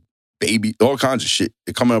animals and baby, all kinds of shit.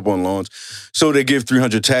 They're coming up on lawns, so they give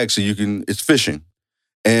 300 tags so you can. It's fishing,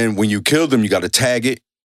 and when you kill them, you got to tag it,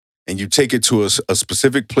 and you take it to a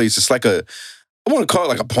specific place. It's like I want to call it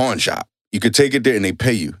like a pawn shop. You could take it there and they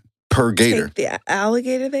pay you per gator. Take the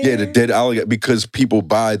alligator there? Yeah, the dead alligator, because people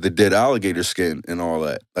buy the dead alligator skin and all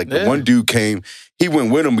that. Like, the one dude came, he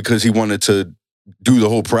went with him because he wanted to do the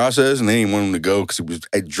whole process, and they didn't want him to go because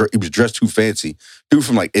he was dressed too fancy. Dude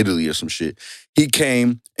from like Italy or some shit. He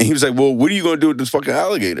came and he was like, well, what are you going to do with this fucking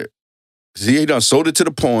alligator? Because he done sold it to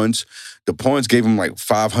the pawns. The pawns gave him like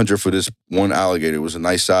 $500 for this one alligator. It was a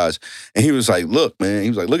nice size. And he was like, look, man. He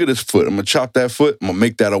was like, look at this foot. I'm going to chop that foot. I'm going to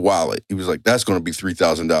make that a wallet. He was like, that's going to be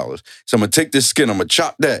 $3,000. So I'm going to take this skin. I'm going to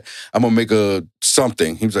chop that. I'm going to make a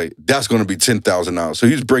something. He was like, that's going to be $10,000. So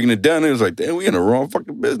he was breaking it down. And he was like, damn, we in the wrong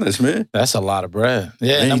fucking business, man. That's a lot of bread.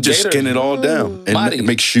 Yeah. And he just skin it all down. And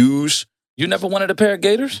make shoes. You never wanted a pair of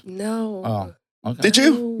gators? No. Oh. Okay. Did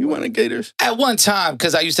you? You wanted gators? At one time,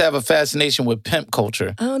 because I used to have a fascination with pimp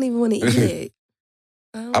culture. I don't even want to eat it.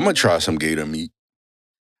 I'm going to try some gator meat.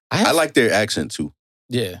 I like their accent, too.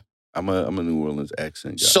 Yeah. I'm a New Orleans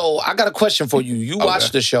accent guy. So I got a question for you. You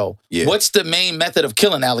watched the show. Yeah. What's the main method of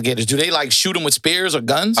killing alligators? Do they like shoot them with spears or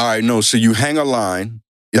guns? All right, no. So you hang a line.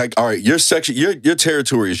 Like, all right, your section, your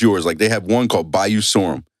territory is yours. Like, they have one called Bayou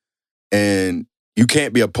Sorum. And you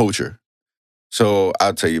can't be a poacher. So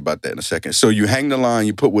I'll tell you about that in a second. So you hang the line,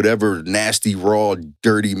 you put whatever nasty, raw,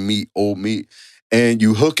 dirty meat, old meat, and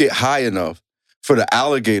you hook it high enough for the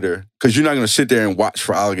alligator, because you're not going to sit there and watch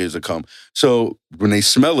for alligators to come. So when they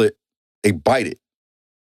smell it, they bite it.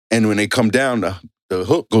 And when they come down, the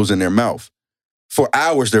hook goes in their mouth. For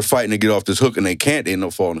hours, they're fighting to get off this hook, and they can't. They end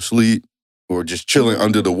up falling asleep or just chilling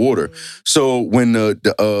under the water. So when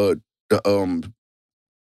the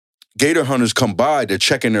gator hunters come by, they're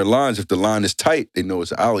checking their lines. If the line is tight, they know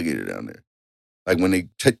it's an alligator down there. Like when they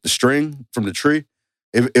take the string from the tree,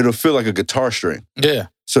 it'll feel like a guitar string. Yeah.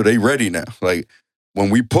 So they ready now. Like when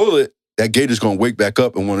we pull it, that gator's gonna wake back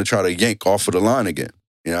up and want to try to yank off of the line again.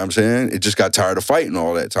 You know what I'm saying? It just got tired of fighting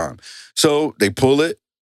all that time. So they pull it,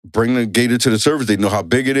 bring the gator to the surface. They know how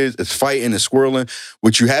big it is. It's fighting, it's swirling.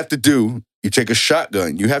 What you have to do, you take a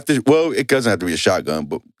shotgun. You have to, well, it doesn't have to be a shotgun,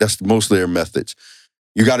 but that's mostly their methods.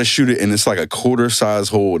 You got to shoot it, and it's like a quarter-size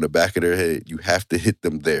hole in the back of their head. You have to hit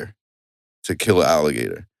them there to kill an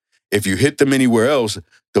alligator. If you hit them anywhere else,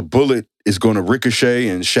 the bullet is going to ricochet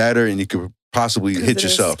and shatter, and you could possibly hit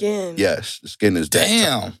yourself. Skin. Yes, the skin is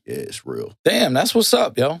Damn. Yeah, it's real. Damn, that's what's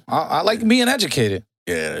up, yo. I like being educated.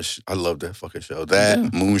 Yeah, I love that fucking show.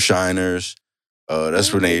 That, Moonshiners,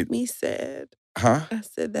 that's when they... Make me sad. Huh? I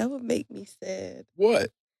said, that would make me sad. What?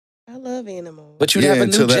 I love animals. But you'd have a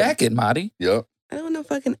new jacket, Marty. Yep. I don't know,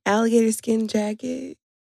 fucking alligator skin jacket.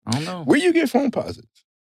 I don't know. Where you get phone posits?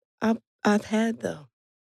 I've had them.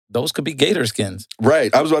 Those could be gator skins.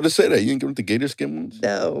 Right. I was about to say that. You didn't get them the gator skin ones?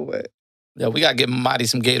 No. Yeah, we got to get Marty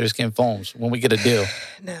some gator skin foams when we get a deal.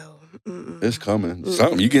 No. Mm-mm. It's coming. Mm-mm.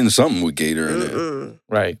 Something. You getting something with gator in there. Mm-mm.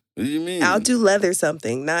 Right. What do you mean? I'll do leather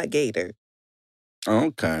something, not gator.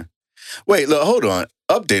 Okay. Wait, look, hold on.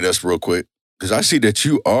 Update us real quick. Because I see that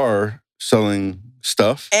you are selling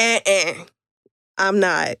stuff. I'm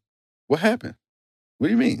not. What happened? What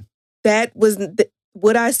do you mean? That was...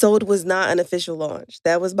 what I sold was not an official launch.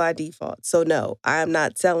 That was by default. So no, I am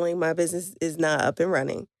not selling. My business is not up and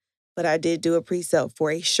running. But I did do a pre-sale for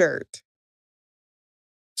a shirt.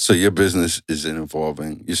 So your business is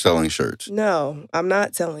involving, you're selling shirts? No, I'm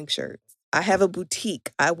not selling shirts. I have a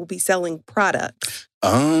boutique. I will be selling products.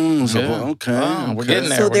 Oh, so, Yeah. okay. Oh, we're getting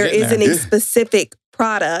there. So we're there getting isn't there. a specific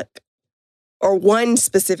product or one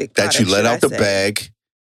specific product. That you let should I out the say. bag.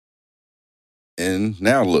 And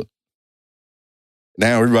now look.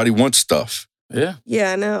 Now everybody wants stuff. Yeah.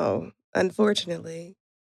 Yeah, I know. Unfortunately.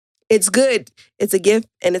 It's good. It's a gift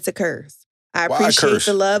and it's a curse. I Why a appreciate curse?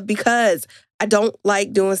 the love because I don't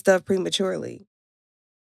like doing stuff prematurely.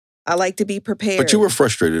 I like to be prepared. But you were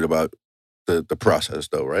frustrated about the process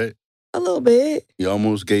though, right? a little bit. You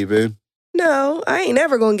almost gave in? No, I ain't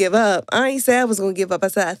never gonna give up. I ain't say I was gonna give up. I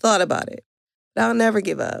said I thought about it. But I'll never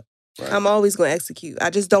give up. Right. I'm always gonna execute. I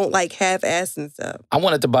just don't like half-assing stuff. I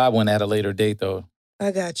wanted to buy one at a later date, though.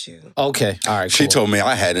 I got you. Okay. All right. She cool. told me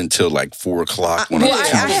I had until like 4 o'clock when well, I I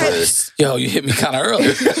counted had- first. Yo, you hit me kind of early,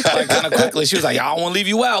 like kind of quickly. She was like, "I don't want to leave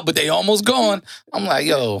you out, but they almost gone." I'm like,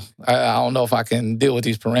 "Yo, I don't know if I can deal with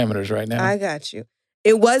these parameters right now." I got you.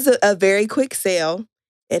 It was a very quick sale.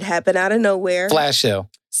 It happened out of nowhere. Flash sale.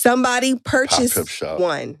 Somebody Pop-up purchased shop.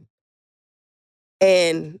 one.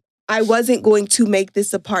 And I wasn't going to make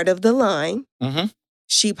this a part of the line. Mm-hmm.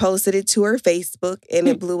 She posted it to her Facebook and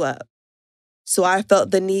it blew up. So I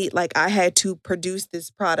felt the need, like I had to produce this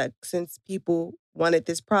product since people wanted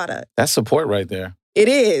this product. That's support right there. It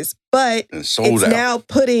is, but And sold it's out. now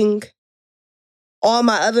putting all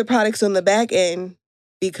my other products on the back end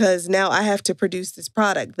because now I have to produce this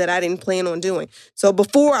product that I didn't plan on doing. So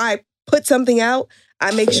before I put something out,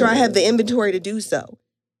 I make sure I have the inventory to do so.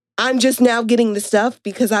 I'm just now getting the stuff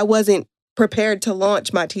because I wasn't prepared to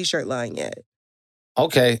launch my t-shirt line yet.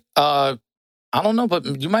 Okay. I don't know,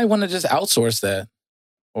 but you might want to just outsource that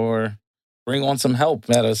or bring on some help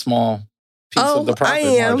at a small piece of the profit I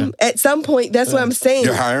am. margin. At some point, that's what I'm saying.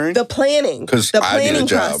 You're hiring? The planning. 'Cause The I need a planning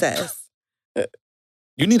job. process.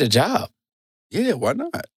 You need a job. Yeah, why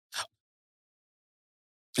not?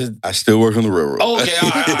 Just- I still work on the railroad. Okay, all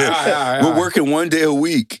right. We're working 1 day a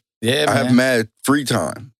week. Yeah, I have man. mad free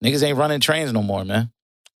time. Niggas ain't running trains no more, man.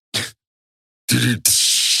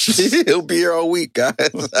 He'll be here all week, guys.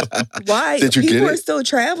 Why? Did you People get are it? still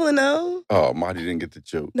traveling though. Oh, Marty didn't get the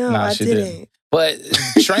joke. No, Nah, I she didn't. didn't. But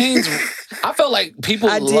trains, I felt like people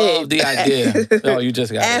I love did. the idea. Oh, you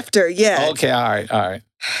just got After, yeah. it. Okay, all right. All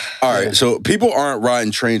right, Yeah. so people aren't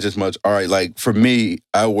riding trains as much. All right, like for me,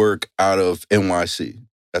 I work out of NYC.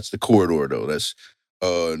 That's the corridor, though. That's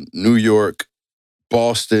New York,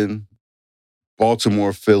 Boston,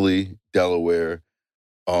 Baltimore, Philly, Delaware,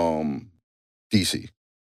 DC.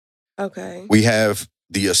 Okay. We have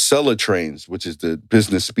the Acela trains, which is the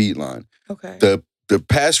business speed line. Okay. The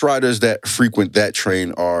past riders that frequent that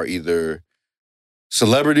train are either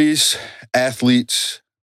celebrities, athletes,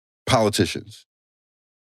 politicians.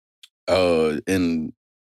 And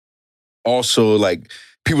also like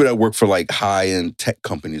people that work for like high-end tech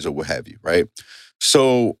companies or what have you, right?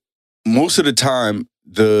 So most of the time,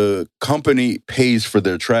 the company pays for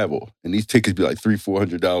their travel. And these tickets be like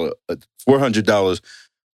 $300-$400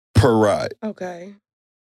 per ride. Okay.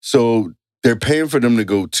 So they're paying for them to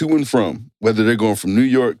go to and from, whether they're going from New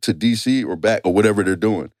York to DC or back or whatever they're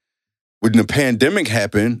doing. When the pandemic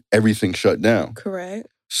happened, everything shut down. Correct.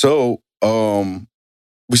 So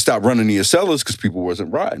we stopped running the Acellas because people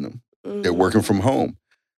wasn't riding them. They're working from home.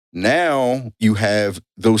 Now you have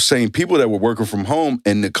those same people that were working from home,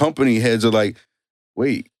 and the company heads are like,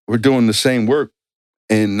 wait, we're doing the same work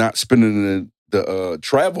and not spending the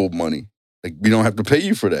travel money. Like, we don't have to pay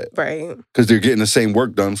you for that. Right. Because they're getting the same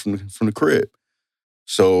work done from the crib.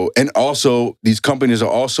 So, and also, these companies are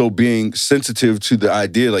also being sensitive to the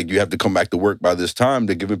idea, like, you have to come back to work by this time.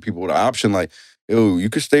 They're giving people the option, like, yo, you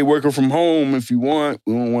could stay working from home if you want.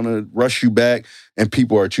 We don't want to rush you back. And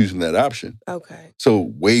people are choosing that option. Okay.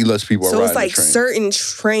 So way less people are riding the train. So it's like certain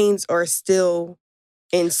trains are still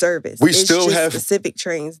in service. We it's still just have specific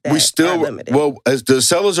trains that are limited. Well, as the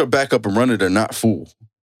sellers are back up and running, they're not full.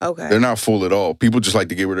 Okay. They're not full at all. People just like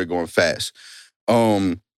to get where they're going fast.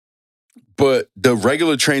 But the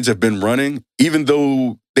regular trains have been running, even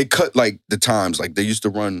though they cut like the times. Like they used to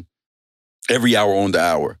run every hour on the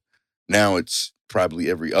hour. Now it's probably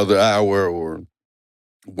every other hour or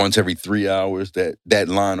once every 3 hours that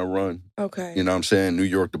line will run. Okay. You know what I'm saying? New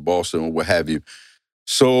York to Boston or what have you.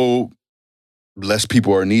 So less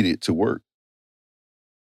people are needed to work.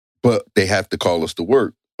 But they have to call us to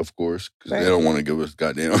work, of course, because they don't want to give us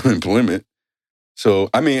goddamn unemployment. So,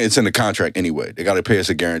 I mean, it's in the contract anyway. They got to pay us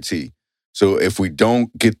a guarantee. So if we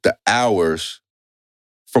don't get the hours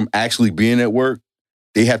from actually being at work,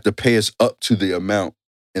 they have to pay us up to the amount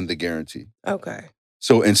in the guarantee. Okay.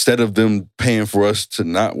 So instead of them paying for us to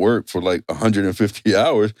not work for like 150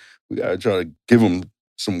 hours, we got to try to give them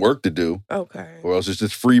some work to do. Okay. Or else it's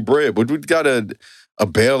just free bread. But we got a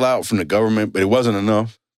bailout from the government, but it wasn't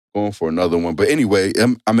enough. Going for another one. But anyway,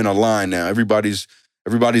 I'm in a line now. Everybody's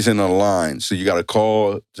in a line. So you got to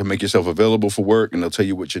call to make yourself available for work, and they'll tell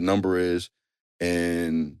you what your number is.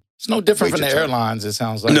 And it's no different from the airlines, it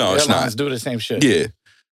sounds like. No, it's not. Airlines do the same shit.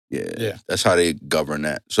 Yeah. That's how they govern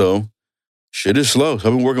that. So shit is slow. So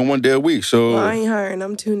I've been working 1 day a week. So I ain't hiring.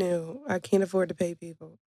 I'm too new. I can't afford to pay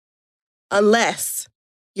people. Unless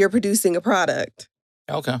you're producing a product.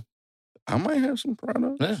 Okay. I might have some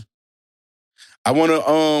products. Yeah. I want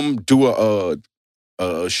to do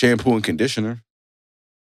a shampoo and conditioner.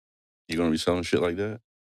 You gonna be selling shit like that?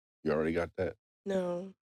 You already got that?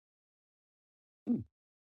 No.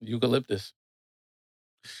 Eucalyptus.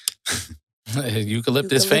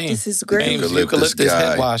 Eucalyptus fame. Eucalyptus is great. Eucalyptus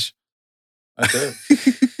head wash. That's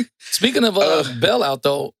it. Speaking of bailout,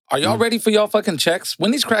 though, are y'all ready for y'all fucking checks? When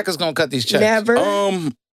these crackers gonna cut these checks? Never.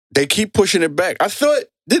 They keep pushing it back. I thought,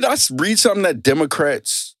 did I read something that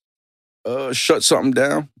Democrats shut something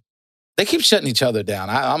down? They keep shutting each other down.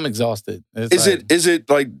 I'm exhausted. Is it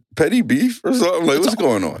like petty beef or something? Like, what's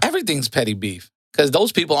going on? Everything's petty beef. Because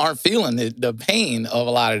those people aren't feeling the pain of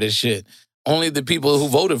a lot of this shit. Only the people who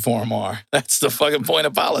voted for them are. That's the fucking point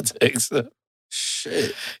of politics.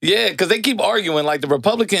 Shit. Yeah, because they keep arguing like the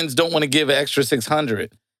Republicans don't want to give an extra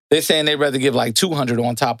 $600. They're saying they'd rather give like $200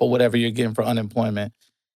 on top of whatever you're getting for unemployment.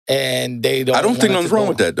 And they don't. I don't think nothing's wrong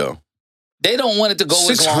with that, though. They don't want it to go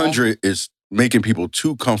as long. $600 is making people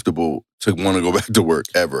too comfortable to want to go back to work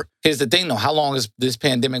ever. Here's the thing, though. How long is this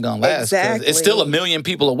pandemic going to last? Exactly. It's still 1 million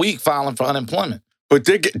people a week filing for unemployment. But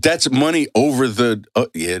that's money over the...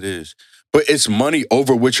 yeah, it is. But it's money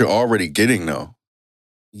over what you're already getting, though.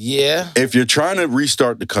 Yeah. If you're trying to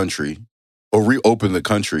restart the country or reopen the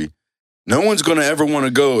country, no one's going to ever want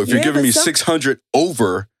to go if you're giving me $600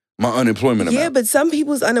 over my unemployment amount. Yeah, but some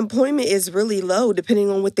people's unemployment is really low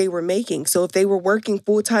depending on what they were making. So if they were working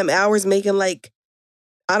full-time hours making like,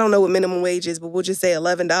 I don't know what minimum wage is, but we'll just say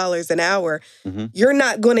 $11 an hour, you're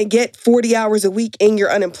not going to get 40 hours a week in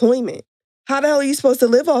your unemployment. How the hell are you supposed to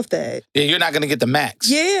live off that? Yeah, you're not going to get the max.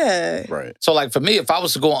 Yeah. Right. So like for me, if I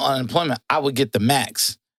was to go on unemployment, I would get the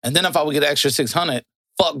max. And then if I would get an extra $600,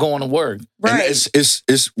 fuck going to work. Right. And it's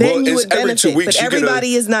then you it's would every benefit, 2 weeks. but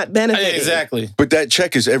everybody is not benefiting. Exactly. But that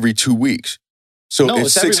check is every 2 weeks. So No,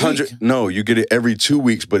 it's it's every 600. No, you get it every 2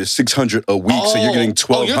 weeks, but it's $600 a week, so you're getting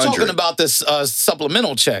 $1,200. Oh, you're talking about this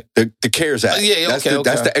supplemental check. The CARES Act. Yeah, that's okay.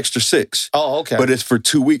 That's the extra $6. Oh, okay. But it's for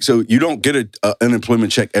 2 weeks, so you don't get an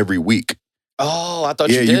unemployment check every week. Oh, I thought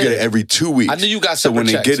you did. Yeah, you get it every 2 weeks. I knew you got so when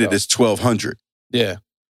separate they checks, get it, though. it's $1,200. Yeah.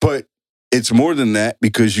 But it's more than that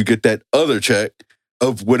because you get that other check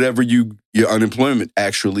of whatever your unemployment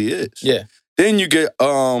actually is. Yeah. Then you get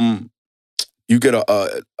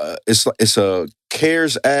it's a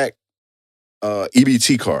CARES Act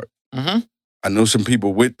EBT card. Mm-hmm. I know some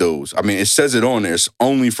people with those. I mean, it says it on there. It's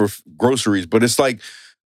only for groceries, but it's like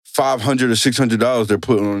 $500 or $600 they're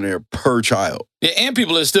putting on there per child. Yeah, and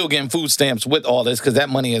people are still getting food stamps with all this because that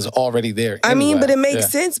money is already there. I mean, anyway. but it makes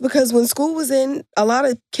sense because when school was in, a lot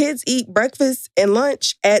of kids eat breakfast and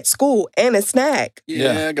lunch at school and a snack.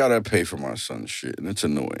 Yeah, I gotta pay for my son's shit, and it's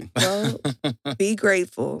annoying. Well, be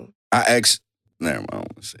grateful. I asked, never mind, I don't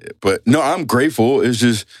want to say it, but no, I'm grateful. It's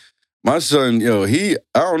just my son, I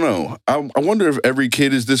don't know. I wonder if every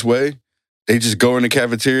kid is this way. They just go in the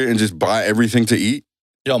cafeteria and just buy everything to eat.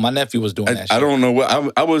 Yo, my nephew was doing that shit. I don't know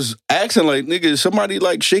what I was asking, like, nigga, is somebody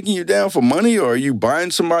like shaking you down for money, or are you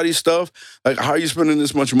buying somebody's stuff? Like, how are you spending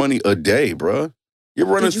this much money a day, bro? You're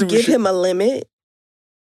running through. Did you give him a limit?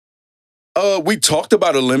 We talked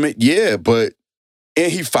about a limit, yeah,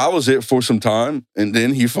 and he follows it for some time, and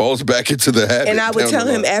then he falls back into the habit. And I would tell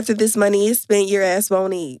him, after this money is spent, your ass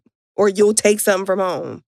won't eat, or you'll take something from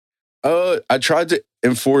home. I tried to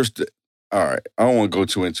enforce. All right, I don't want to go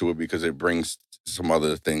too into it because it brings some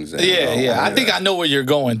other things in. Yeah. I think I know where you're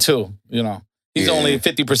going too. He's only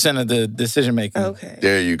 50% of the decision making. Okay.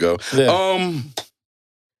 There you go. Yeah.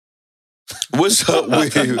 What's up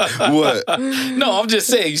with what? No, I'm just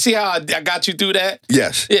saying. You see how I got you through that?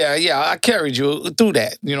 Yes. Yeah. I carried you through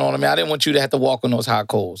that. You know what I mean? I didn't want you to have to walk on those hot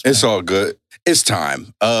coals. Man. It's all good. It's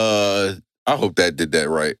time. I hope that did that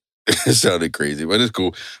right. It sounded crazy, but it's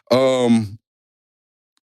cool.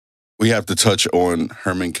 We have to touch on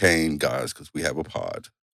Herman Cain, guys, because we have a pod.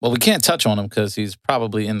 Well, we can't touch on him because he's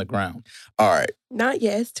probably in the ground. All right. Not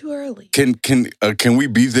yet. It's too early. Can we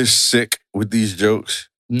be this sick with these jokes?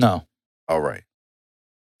 No. All right.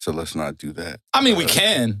 So let's not do that. I mean, we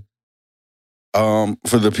can.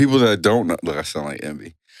 For the people that don't know, look, I sound like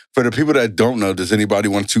Envy. For the people that don't know, does anybody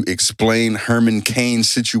want to explain Herman Cain's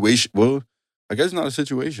situation? Well, I guess not a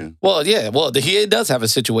situation. Well, yeah. Well, he does have a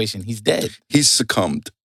situation. He's dead. He's succumbed.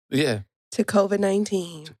 Yeah. To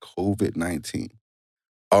COVID-19. To COVID-19.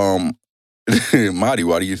 Marty,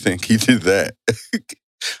 why do you think he did that?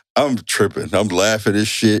 I'm tripping. I'm laughing at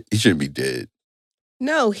shit. He shouldn't be dead.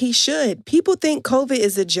 No, he should. People think COVID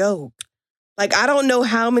is a joke. Like, I don't know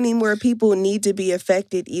how many more people need to be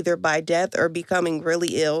affected either by death or becoming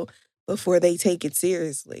really ill before they take it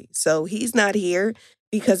seriously. So he's not here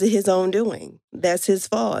because of his own doing. That's his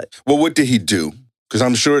fault. Well, what did he do? Because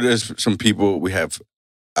I'm sure there's some people we have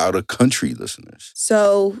out-of-country listeners.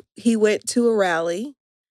 So he went to a rally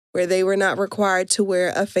where they were not required to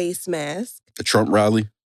wear a face mask. A Trump rally?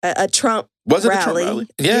 A Trump Was it rally. a Trump rally?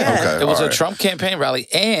 Yeah. Okay, it was all a right. Trump campaign rally,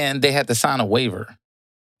 and they had to sign a waiver.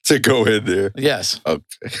 To go in there. Yes. Okay.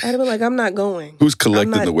 I'd have been like, I'm not going. Who's I'm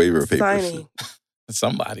collecting not the waiver papers? signing.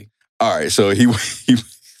 Somebody. All right, so he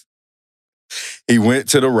went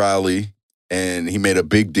to the rally and he made a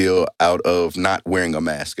big deal out of not wearing a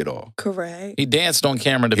mask at all. Correct. He danced on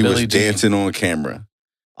camera to He Billie was Jean. dancing on camera.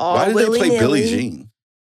 All Why did they play Billie willy-nilly. Jean?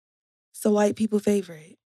 It's a white people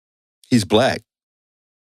favorite. He's black.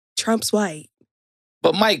 Trump's white.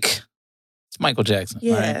 But Mike, it's Michael Jackson.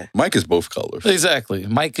 Yeah. Right? Mike is both colors. Exactly.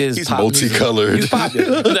 Mike is He's pop music. multicolored. He's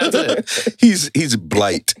popular. That's it. He's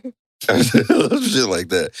blight. Shit like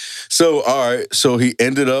that. So, all right. So he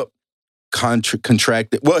ended up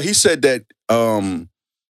contracted. Well, he said that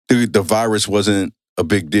the virus wasn't a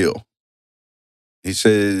big deal. He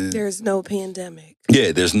said, There's no pandemic.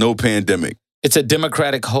 yeah, there's no pandemic. It's a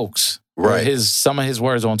Democratic hoax. Right. Some of his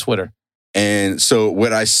words on Twitter. And so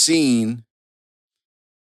what I seen,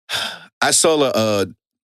 I saw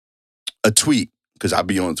a tweet, because I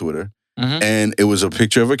be on Twitter, Mhm. and it was a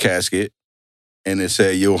picture of a casket, and it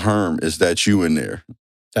said, "Yo, Herm, is that you in there?"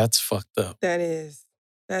 That's fucked up.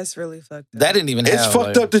 That's really fucked up. That didn't even It's have.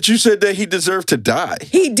 fucked up that you said that he deserved to die.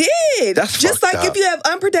 He did. That's just fucked like up. if you have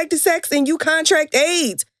unprotected sex and you contract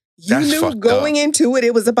AIDS. You That's knew fucked going into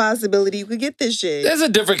it was a possibility you could get this shit. There's a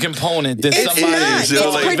different component than It's somebody not. It's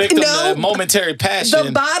falling like- victim no. to momentary passion.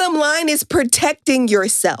 The bottom line is protecting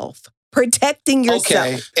yourself. Protecting yourself.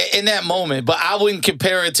 Okay, in that moment, but I wouldn't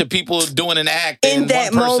compare it to people doing an act In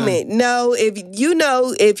that one person. moment. No, if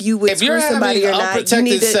you would If you're screw somebody having or not, you unprotected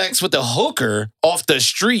need to. sex with a hooker off the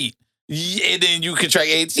street, and then you contract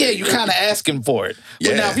AIDS, yeah, you're kind of asking for it. But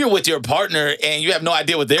Yeah. now if you're with your partner and you have no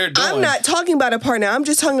idea what they're doing, I'm not talking about a partner. I'm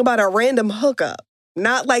just talking about a random hookup.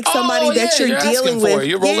 Not like somebody that you're asking dealing for with. it.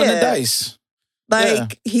 You're rolling the dice.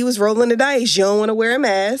 Like he was rolling the dice. You don't want to wear a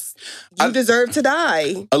mask. You deserve to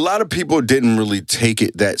die. A lot of people didn't really take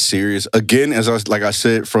it that serious. Again, like I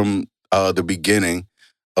said from the beginning,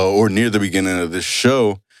 or near the beginning of this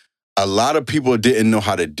show, a lot of people didn't know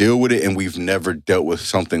how to deal with it, and we've never dealt with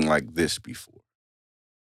something like this before.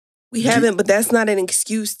 We haven't, but that's not an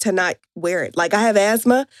excuse to not wear it. Like I have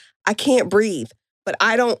asthma. I can't breathe. But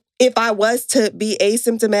I don't, if I was to be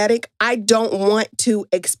asymptomatic, I don't want to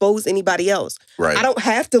expose anybody else. Right. I don't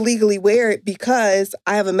have to legally wear it because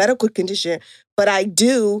I have a medical condition, but I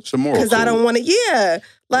do It's a moral because I code. don't want to,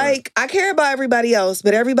 like, I care about everybody else,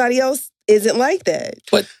 but everybody else isn't like that.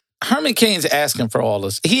 Herman Cain's asking for all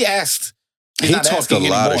this. He asked. He's He not talked a asking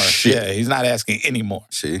lot of anymore. shit. Yeah, he's not asking anymore.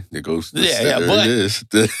 See, there goes. Yeah, there but- it is.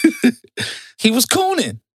 He was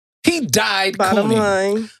cooning. He died Bottom cooning.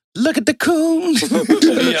 line. Look at the coon.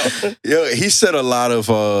 Yo. Yo, he said a lot of.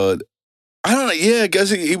 I don't know. Yeah, I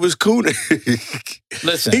guess he was cooning.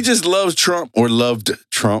 Listen, He just loves Trump or loved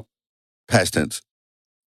Trump. Past tense.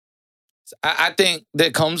 I think there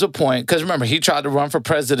comes a point, because remember, he tried to run for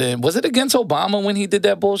president. Was it against Obama when he did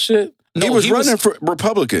that bullshit? No, he was running for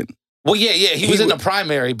Republican Well, yeah. He was in the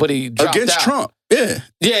primary, but he dropped against out. Trump. Yeah.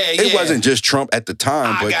 Yeah. It wasn't just Trump at the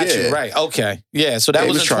time, I but got yeah. you. Right. Okay. Yeah. So that Yeah, he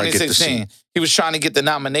was was in trying to get the 2016. He was trying to get the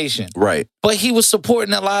nomination. Right. But he was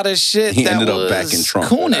supporting a lot of shit He that ended up was backing Trump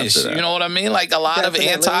coonish. after that. You know what I mean? Like a lot Definitely.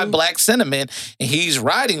 of anti-black sentiment, and he's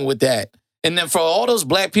riding with that. And then for all those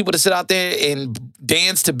black people to sit out there and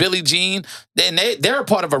dance to Billie Jean, then they're a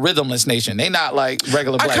part of a rhythmless nation. They're not like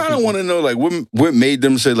regular black I people. kind of want to know, like, what made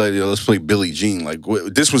them say, like, yo, let's play Billie Jean? Like,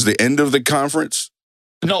 this was the end of the conference?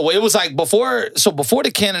 No, it was like before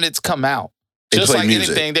the candidates come out, They just play like music.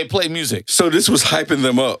 anything, they play music. So this was hyping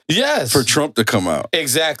them up Yes. for Trump to come out.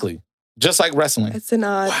 Exactly. Just like wrestling. It's an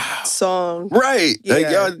odd song. Right. Like,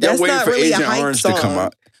 Yeah. y'all That's waiting not for really a Agent hype Orange to come song.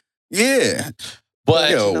 out. Yeah.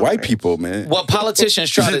 But Yo, no, white right. people, man. what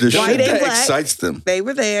politicians try to the do. White shit and that black. excites them. They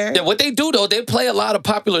were there. Yeah, what they do though, they play a lot of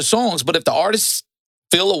popular songs, but if the artists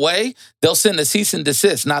feel away, they'll send a cease and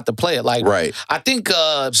desist not to play it. Like Right. I think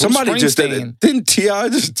Bruce Somebody just did Springsteen- it. Didn't T.I.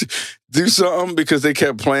 just do something because they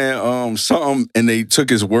kept playing something and they took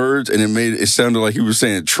his words and it sounded like he was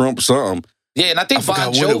saying Trump something. Yeah, and I think I Bon forgot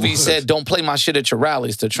what it Jovi was. said, "Don't play my shit at your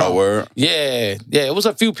rallies" to Trump. Oh, word. Yeah, it was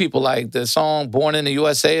a few people like the song "Born in the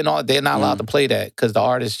USA" and all. They're not allowed to play that because the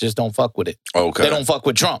artists just don't fuck with it. Okay. They don't fuck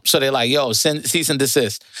with Trump, so they're like, "Yo, send cease and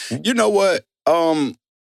desist." You know what?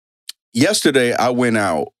 Yesterday I went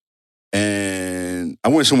out and I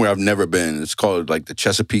went somewhere I've never been. It's called like the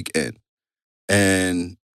Chesapeake Inn.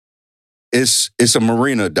 And it's a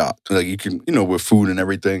marina dock. Like you can, with food and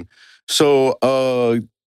everything. So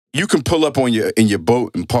you can pull up in your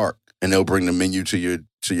boat and park and they'll bring the menu to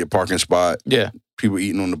your parking spot. Yeah, People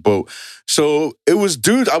eating on the boat. So it was,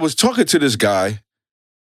 dude, I was talking to this guy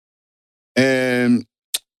and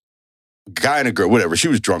guy and a girl, whatever. She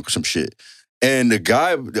was drunk or some shit. And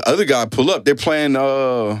the other guy pull up. They're playing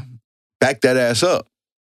Back That Ass Up.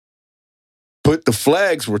 But the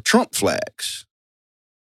flags were Trump flags.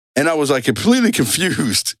 And I was like completely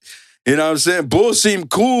confused. You know what I'm saying? Bull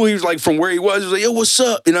seemed cool. He was like from where he was. He was like, yo, what's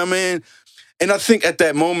up? You know what I mean? And I think at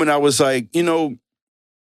that moment I was like,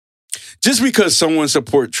 just because someone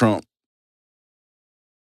support Trump,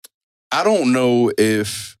 I don't know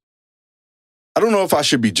if I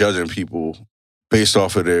should be judging people based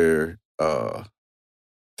off of their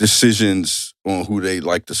decisions on who they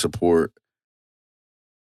like to support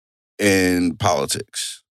in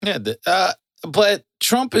politics. yeah. But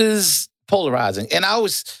Trump is polarizing, and I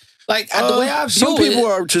was like, the way I view some people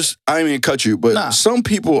it, are just, I didn't mean to cut you, but Nah. some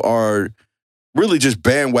people are really just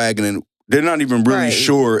bandwagoning. They're not even really Right.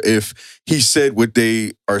 sure if he said what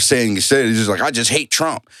they are saying he said. He's just like, I just hate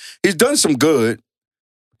Trump. He's done some good.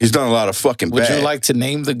 He's done a lot of fucking would bad. you like to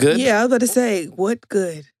name the good? Yeah, I was about to say, what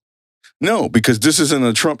good? No, because this isn't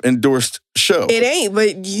a Trump endorsed show. It ain't,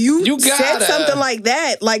 but you said gotta- something like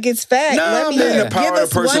that, like it's fact. No, Let me man, the give power us of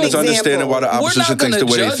the person one is understanding example. why the We're opposition not thinks going the to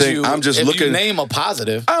way they judge think. you I'm just if looking. you name a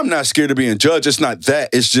positive. I'm not scared of being judged. It's not that.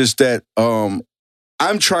 It's just that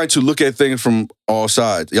I'm trying to look at things from all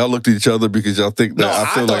sides. Y'all looked at each other because y'all think that No, I I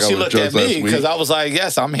feel thought like I she was looked at judged last me week. because I was like,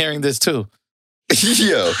 yes, I'm hearing this too.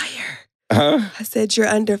 Yo, Fire. huh? I said you're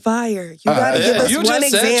under fire. You gotta give Yeah, us you one just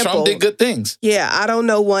said example. Trump did good things. Yeah, I don't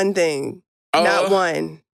know one thing. Not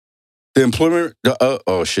one. The employment.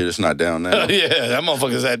 Oh shit, it's not down now. Yeah, that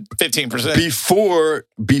motherfucker's at 15%.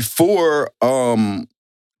 Before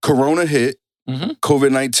Corona hit, Mhm.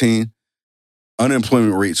 COVID-19,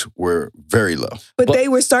 unemployment rates were very low. But But- they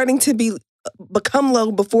were starting to become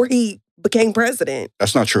low before he became president.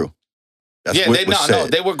 That's not true. That's Yeah, what was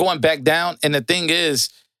said. they were going back down. And the thing is,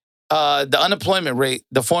 the unemployment rate,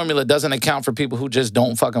 the formula doesn't account for people who just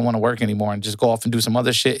don't fucking want to work anymore and just go off and do some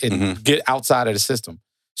other shit and Mhm. get outside of the system.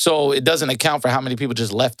 So it doesn't account for how many people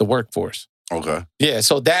just left the workforce. Okay. Yeah,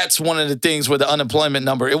 so that's one of the things where the unemployment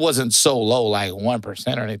number, it wasn't so low, like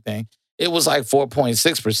 1% or anything. It was like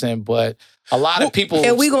 4.6%, but a lot of people...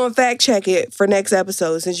 And we gonna fact check it for next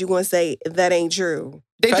episode since you're gonna say that ain't true.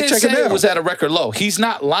 They Fact did check say it it now. was at a record low. He's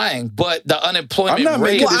not lying, but the unemployment I'm not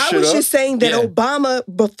rate. making Well, this I shit was up. just saying that Yeah. Obama,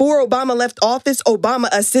 before Obama left office, Obama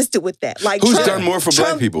assisted with that. Like Who's Trump, done more for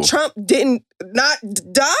black people? Trump didn't. Not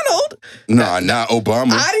Donald. Nah, not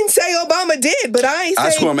Obama. I didn't say Obama did, but I ain't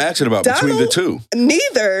That's saying what I'm asking about between the two.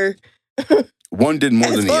 neither. One did more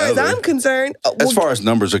As than the far as other. I'm concerned, As far as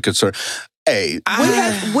numbers are concerned, hey,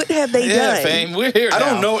 what have they Yeah, done? fame. We're here I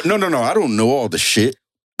don't now. know. No. I don't know all the shit.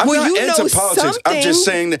 I'm Well, not you into know politics. I'm just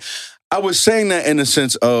something. saying that. I was saying that in the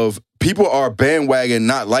sense of people are bandwagon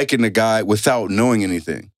not liking the guy without knowing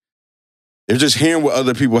anything. They're just hearing what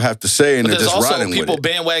other people have to say and But they're there's just also riding people with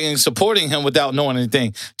it. bandwagoning supporting him without knowing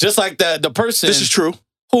anything. Just like the person This is true.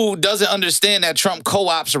 who doesn't understand that Trump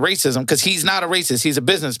co-ops racism because he's not a racist. He's a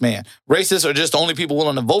businessman. Racists are just the only people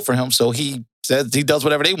willing to vote for him, so he says he does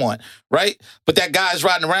whatever they want, right? But that guy's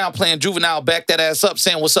riding around playing juvenile, back that ass up,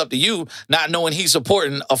 saying what's up to you, not knowing he's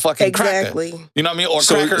supporting a fucking cracker. Exactly. You know what I mean? Or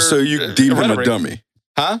cracker. So you deem him a rhetoric. dummy.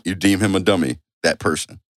 Huh? You deem him a dummy, that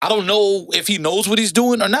person. I don't know if he knows what he's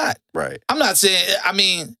doing or not. Right. I'm not saying, I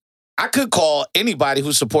mean, I could call anybody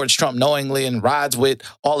who supports Trump knowingly and rides with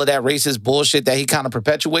all of that racist bullshit that he kind of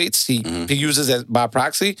perpetuates, he uses as by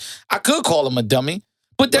proxy. I could call him a dummy.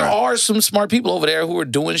 But there Right. are some smart people over there who are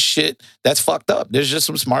doing shit that's fucked up. There's just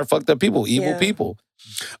some smart, fucked up people, evil Yeah. people,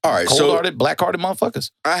 All right. So cold-hearted, black-hearted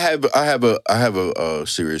motherfuckers. I have a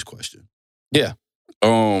serious question. Yeah.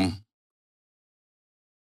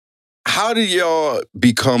 How did y'all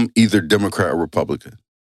become either Democrat or Republican?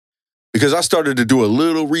 Because I started to do a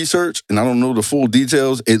little research and I don't know the full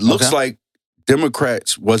details. It looks Okay. like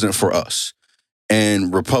Democrats wasn't for us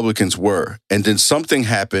and Republicans were. And then something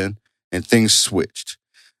happened and things switched.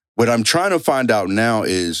 What I'm trying to find out now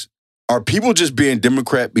is, are people just being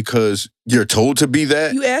Democrat because you're told to be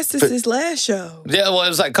that? You asked us this last show. Yeah, well, it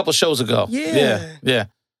was like a couple shows ago. Yeah. Yeah.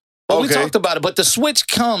 But we Okay. talked about it. But the switch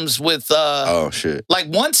comes with, Oh, shit. like,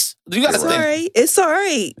 once, you got to It's think. all right. It's all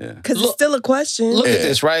right. Yeah. Because it's Look- still a question. Look at Yeah.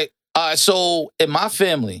 this, right? So in my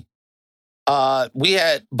family, we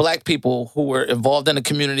had black people who were involved in the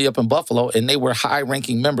community up in Buffalo, and they were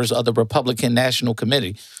high-ranking members of the Republican National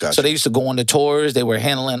Committee. Gotcha. So they used to go on the tours. They were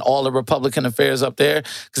handling all the Republican affairs up there.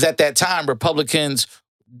 Because at that time, Republicans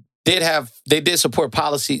did support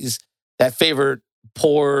policies that favored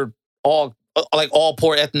poor, all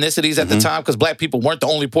poor ethnicities at the Mhm. time, because black people weren't the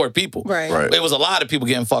only poor people. Right. Right. It was a lot of people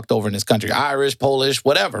getting fucked over in this country. Irish, Polish,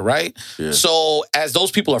 whatever, right? Yeah. So as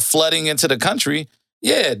those people are flooding into the country,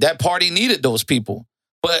 yeah, that party needed those people.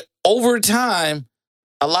 But over time,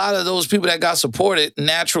 a lot of those people that got supported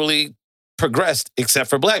naturally progressed, except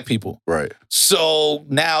for black people. Right. So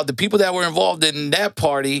now the people that were involved in that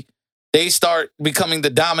party, they start becoming the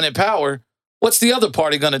dominant power. What's the other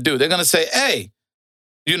party going to do? They're going to say, hey,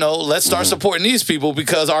 let's start supporting these people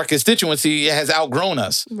because our constituency has outgrown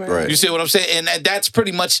us. Right. You see what I'm saying? And that's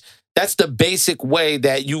pretty much, that's the basic way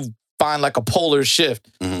that you find like a polar shift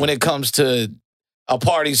when it comes to a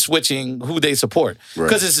party switching who they support. Right.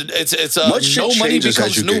 Because it's Much shit no money changes as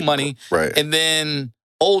becomes you new get- money, Right. and then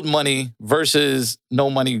old money versus no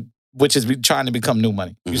money, which is trying to become new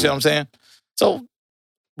money. You see what I'm saying? So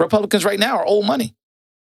Republicans right now are old money.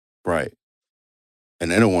 Right.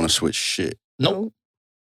 And they don't want to switch shit. Nope.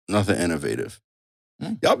 Nothing innovative.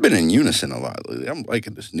 Mm. Y'all been in unison a lot lately. I'm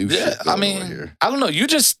liking this new Yeah, shit I going on mean, here. I don't know. You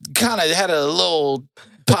just kind of had a little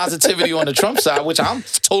positivity on the Trump side, which I'm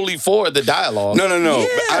totally for the dialogue. No. Yeah.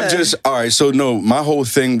 I'm just, all right, so no, my whole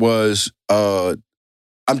thing was,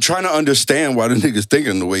 I'm trying to understand why the nigga's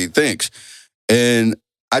thinking the way he thinks. And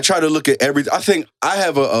I try to look at everything. I think I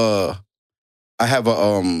have I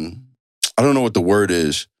don't know what the word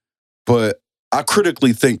is, but I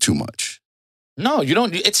critically think too much. No, you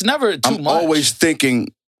don't. It's never too I'm much. always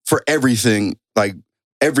thinking for everything, like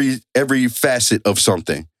every facet of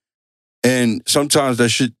something. And sometimes that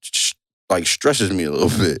shit like stresses me a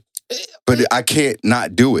little bit. But I can't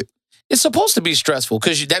not do it. It's supposed to be stressful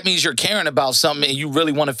because that means you're caring about something and you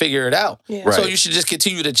really want to figure it out. Yeah. Right. So you should just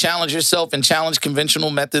continue to challenge yourself and challenge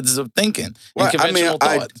conventional methods of thinking Well, and I mean, conventional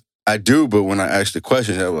thought. I do, but when I ask the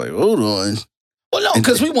questions, I'm like, hold on. Well, no,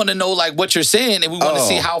 because we want to know like what you're saying and we want to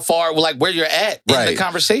see how far, like where you're at in the Right.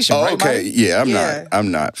 conversation. Oh, right, okay. Mike? Yeah, Yeah.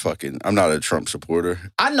 I'm not a Trump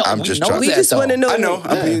supporter. I know. I'm we just know trying- We that, just want to though. know. I know.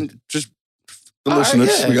 I Yeah. mean, just the All right,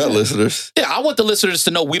 listeners. yeah, we got yeah. listeners. Yeah, I want the listeners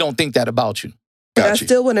to know we don't think that about you. But I Got you.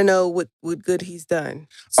 still want to know what good he's done.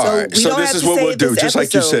 So All right. we So don't this have is to what say we'll it do. this Just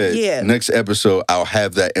like you episode. said, Yeah. next episode, I'll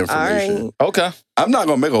have that All information. right. Okay. I'm not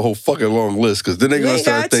gonna make a whole fucking long list because then they're You gonna ain't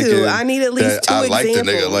start got thinking to. I need at least that 2 I like the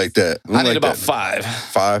examples. nigga like that. I need like about that. 5.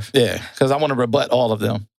 5. Yeah, because I want to rebut all of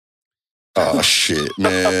them. Oh shit,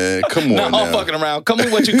 man! Come on, No, I'm fucking around. Come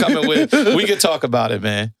with what you coming with. We can talk about it,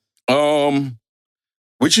 man.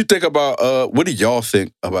 What you think about? What do y'all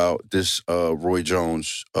think about this Roy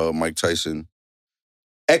Jones, Mike Tyson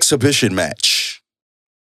exhibition match?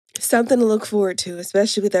 Something to look forward to,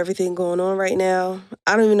 especially with everything going on right now.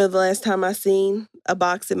 I don't even know the last time I seen a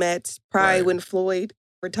boxing match. Probably Right. when Floyd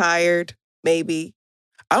retired, maybe.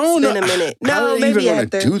 I don't It's know. been a minute. How No, they even maybe gonna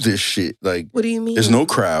after. do this shit? Like, What do you mean? there's no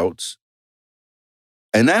crowds,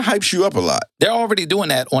 and that hypes you up a lot. They're already doing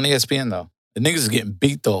that on ESPN though. The niggas is getting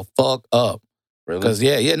beat the fuck up. Really? Because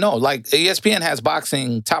like ESPN has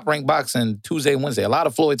boxing, top ranked boxing Tuesday and Wednesday. A lot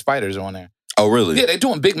of Floyd's fighters are on there. Oh, really? Yeah, they're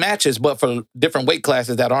doing big matches, but for different weight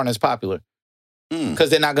classes that aren't as popular. Because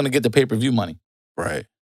they're not going to get the pay-per-view money. Right.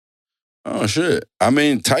 Oh shit. I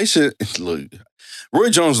mean, Tyson. Look, Roy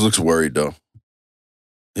Jones looks worried though.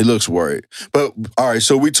 He looks worried. But all right,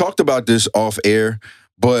 so we talked about this off air,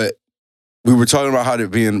 but we were talking about how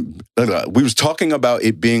it being. We was talking about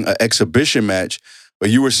it being an exhibition match, but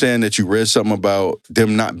you were saying that you read something about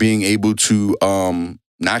them not being able to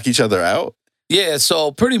knock each other out. Yeah,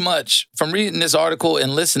 so pretty much from reading this article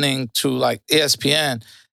and listening to like ESPN,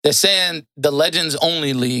 they're saying the Legends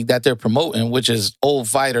Only League that they're promoting, which is old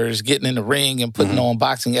fighters getting in the ring and putting on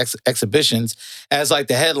boxing exhibitions as like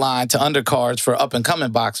the headline to undercards for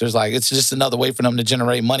up-and-coming boxers. Like, it's just another way for them to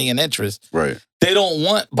generate money and interest. Right. They don't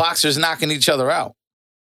want boxers knocking each other out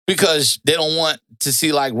because they don't want to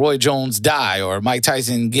see like Roy Jones die or Mike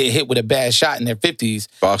Tyson get hit with a bad shot in their 50s.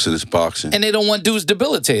 Boxing is boxing. And they don't want dudes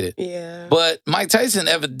debilitated. Yeah. But Mike Tyson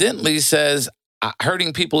evidently says,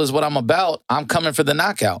 hurting people is what I'm about. I'm coming for the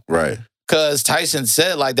knockout. Right. Because Tyson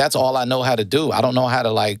said, like, that's all I know how to do. I don't know how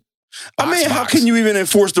to, like, I mean, how can you even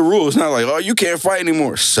enforce the rules? It's not like, oh, you can't fight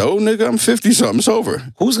anymore. So, nigga, I'm 50-something. It's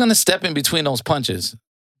over. Who's going to step in between those punches?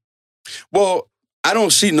 Well, I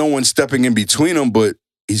don't see no one stepping in between them, but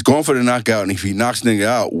he's going for the knockout, and if he knocks nigga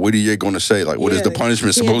out, what are you going to say? Like, what is the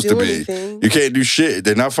punishment supposed to be? You can't do shit.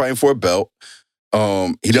 They're not fighting for a belt.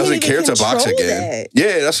 He doesn't care to box again.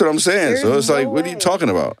 Yeah, that's what I'm saying. So it's like, what are you talking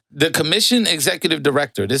about? The commission executive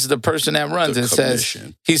director, this is the person that runs it,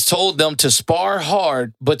 says he's told them to spar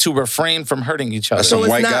hard, but to refrain from hurting each other. So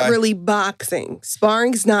it's not really boxing.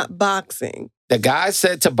 Sparring's not boxing. The guy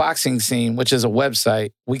said to Boxing Scene, which is a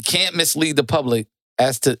website, we can't mislead the public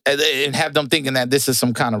and have them thinking that this is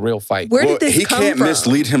some kind of real fight. Where did this he come can't from?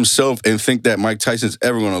 mislead himself and think that Mike Tyson's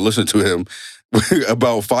ever going to listen to him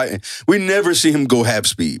about fighting. We never see him go half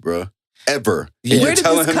speed, bro. Ever. Yeah. Where did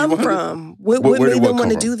this come from? What made them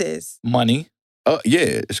want to do this? Money.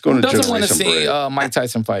 Yeah, it's going to generate some bread. Who doesn't want to see Mike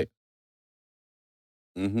Tyson fight?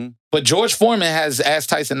 Mm-hmm. But George Foreman has asked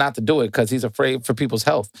Tyson not to do it because he's afraid for people's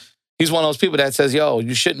health. He's one of those people that says, yo,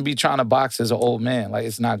 you shouldn't be trying to box as an old man. Like,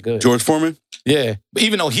 it's not good. George Foreman? Yeah. But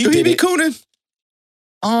even though he did he be cooning?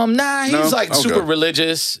 Nah, he's super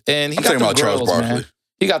religious. And he got them about grills, Charles Barkley. man.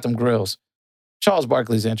 He got them grills. Charles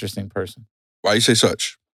Barkley's an interesting person. Why you say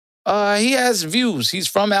such? He has views. He's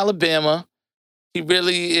from Alabama. He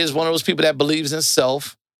really is one of those people that believes in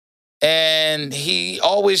self. And he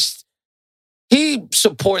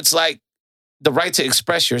supports like the right to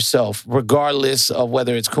express yourself regardless of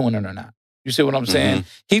whether it's cooning or not. You see what I'm saying?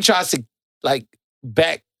 He tries to like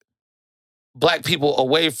back black people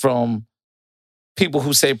away from people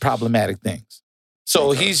who say problematic things.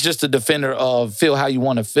 So he's just a defender of feel how you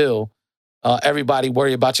want to feel. Everybody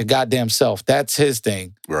worry about your goddamn self. That's his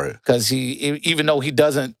thing. Right. Because even though he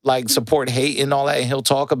doesn't like support hate and all that, and he'll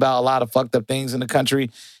talk about a lot of fucked up things in the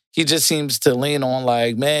country, he just seems to lean on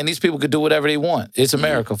like, man, these people could do whatever they want. It's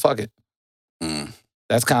America. Fuck it.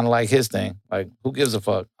 That's kind of like his thing. Like, who gives a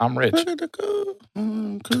fuck? I'm rich.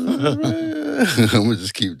 I'm gonna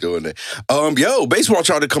just keep doing that. Yo, baseball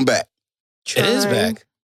tried to come back. It is back.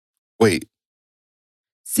 Wait.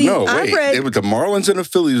 See, no, wait. It was the Marlins and the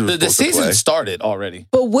Phillies. The season started already.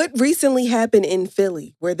 But what recently happened in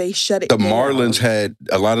Philly where they shut it down? The Marlins had,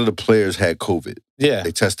 a lot of the players had COVID. Yeah.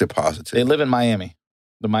 They tested positive. They live in Miami.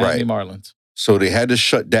 The Miami Marlins. So they had to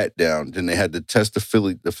shut that down. Then they had to test the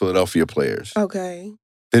Philadelphia players. Okay.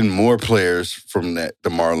 Then more players from the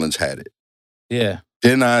Marlins had it. Yeah.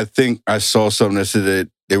 Then I think I saw something that said that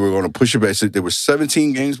they were going to push it back. So there were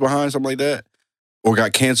 17 games behind, something like that, or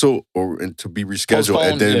got canceled or to be rescheduled.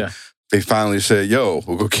 Postponed, and then they finally said, yo,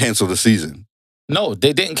 we'll go cancel the season. No,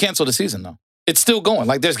 they didn't cancel the season, though. It's still going.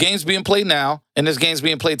 Like, there's games being played now, and there's games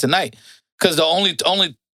being played tonight. Because the only,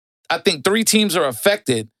 I think 3 teams are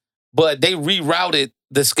affected, but they rerouted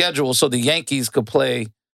the schedule so the Yankees could play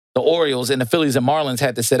the Orioles, and the Phillies and Marlins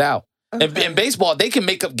had to sit out. In baseball, they can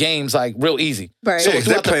make up games like real easy. Right. Yeah, 'cause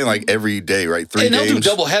they're playing like every day, right? 3 And they'll games. do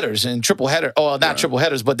double headers and triple header. Oh, not triple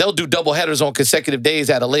headers, but they'll do double headers on consecutive days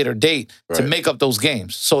at a later date to Right. make up those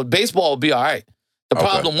games. So baseball will be all right. The Okay.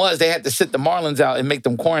 problem was they had to sit the Marlins out and make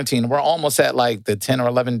them quarantine. We're almost at like the 10 or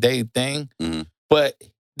 11 day thing. Mhm. But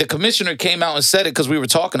the commissioner came out and said it because we were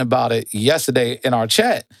talking about it yesterday in our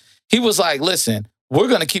chat. He was like, listen, we're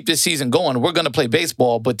going to keep this season going. We're going to play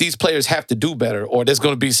baseball, but these players have to do better or there's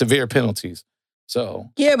going to be severe penalties.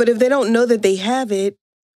 So, Yeah, but if they don't know that they have it,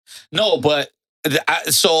 no, but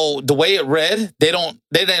so the way it read,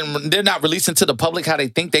 they're not releasing to the public how they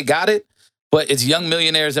think they got it, but it's young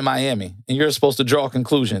millionaires in Miami, and you're supposed to draw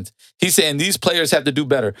conclusions. He's saying these players have to do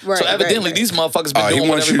better. Right, so evidently, right. these motherfuckers been He doing what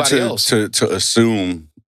wants you everybody else. to assume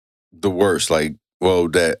the worst. Like, well,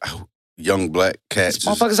 that young black cats. These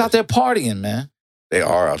motherfuckers out there partying, man. They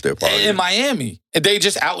are out there partying. In Miami. And they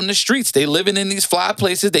just out in the streets. They living in these fly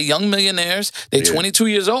places. They young millionaires. They Yeah. 22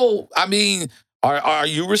 years old. I mean, are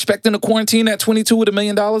you respecting the quarantine at 22 with $1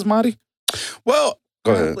 million, Marty? Well,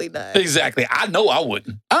 go ahead. probably not. Exactly. I know I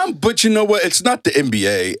wouldn't. But you know what? It's not the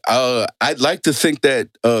NBA. I'd like to think that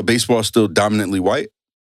baseball is still dominantly white.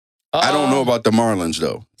 I don't know about the Marlins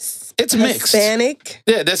though. It's mixed. Hispanic.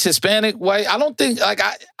 Yeah, that's Hispanic, white. I don't think,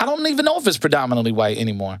 I don't even know if it's predominantly white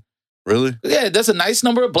anymore. Really? Yeah, there's a nice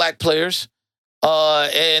number of black players,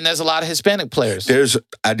 and there's a lot of Hispanic players.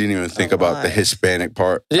 I didn't even think A about lot. the Hispanic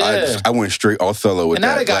part. Yeah. I went straight Othello with And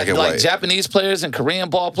now that they got black and like white. Japanese players and Korean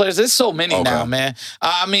ball players. There's so many Okay. now, man.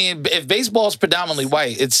 I mean, if baseball's predominantly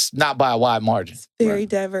white, it's not by a wide margin. Very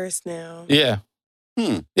diverse now. Yeah.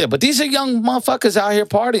 Hmm. Yeah, but these are young motherfuckers out here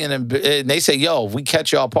partying, and they say, yo, if we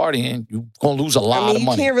catch y'all partying, you're going to lose a lot I mean, of you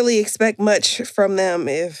money. can't really expect much from them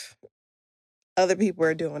if other people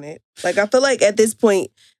are doing it. Like, I feel like at this point,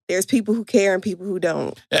 there's people who care and people who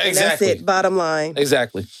don't. Yeah, And exactly. that's it, bottom line.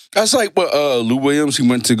 Exactly. That's like what Lou Williams, he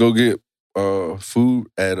went to go get food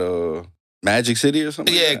at Magic City or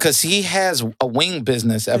something. Yeah, like that. because he has a wing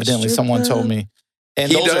business, evidently, strip someone told club? me. And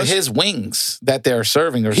He those are does? his wings that they're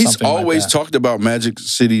serving or He's something always like that. talked about Magic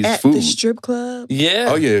City's At food. the strip club, Yeah.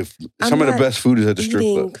 Oh yeah, some I'm of the not best food is at the strip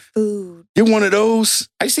eating club. food. You're one of those.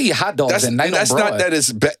 I used to eat hot dogs at night on That's Broad. not that it's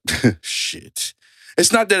bad. Shit,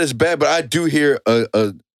 it's not that it's bad, but I do hear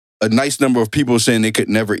a nice number of people saying they could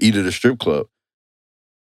never eat at a strip club.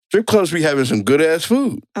 Strip clubs be having some good ass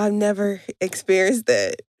food. I've never experienced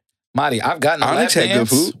that. Marty, I've gotten a lap Onyx had good dance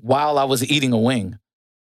food. while I was eating a wing.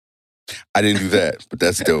 I didn't do that, but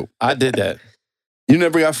that's dope. I did that. You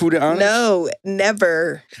never got food at Onyx? No,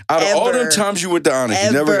 never. Out of all ever. the times you went to Onyx,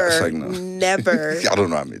 you never got. It's Ever. like, no. Never. I don't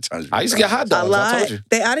know how many times. I used to get hot A dogs. I lot. told you.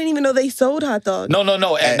 I didn't even know they sold hot dogs. No.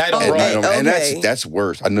 At night on at Broad. night. And Okay. that's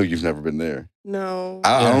worse. I know you've never been there. No.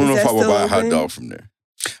 I Yeah. don't know Is if that I would still buy a hot open? dog from there.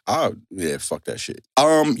 Yeah, fuck that shit.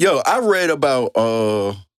 Yo, I read about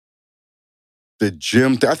the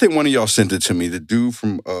gym. I think one of y'all sent it to me. The dude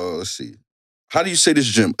from let's see, how do you say this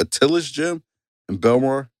gym? Attila's Gym in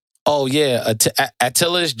Belmar. Oh yeah,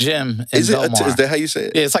 Attila's Gym in Is it? Belmar. Is that how you say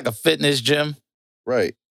it? Yeah, it's like a fitness gym.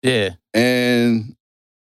 Right. Yeah. And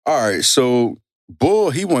all right, so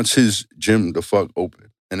Bull, he wants his gym to fuck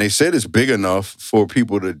open, and they said it's big enough for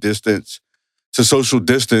people to social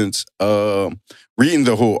distance. Reading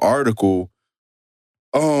the whole article,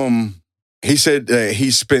 he said that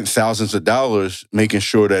he spent thousands of dollars making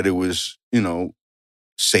sure that it was,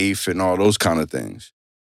 safe and all those kind of things.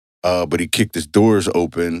 But he kicked his doors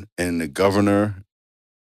open, and the governor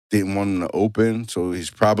didn't want him to open. So he's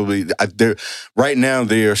probably right now.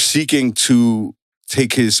 They are seeking to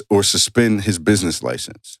take his or suspend his business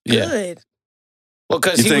license. Yeah. Good. Well,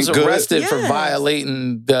 because You he was think good? arrested for Yes.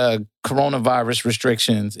 violating the coronavirus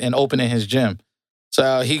restrictions and opening his gym.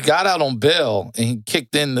 So he got out on bail and he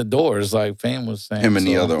kicked in the doors, like Fame was saying. Him and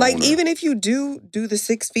the So- other Like, owner. even if you do the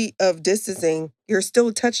 6 feet of distancing, you're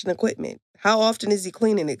still touching equipment. How often is he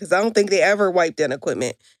cleaning it? Because I don't think they ever wipe down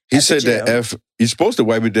equipment. He at the said that gym. you're supposed to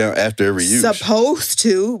wipe it down after every use. Supposed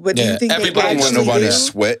to, but do Yeah, you think everybody I they don't want actually nobody do?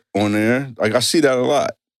 sweat on there. Like, I see that a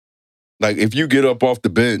lot. Like, if you get up off the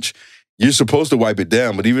bench, you're supposed to wipe it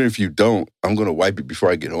down. But even if you don't, I'm going to wipe it before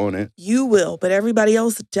I get on it. You will, but everybody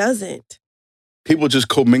else doesn't. People just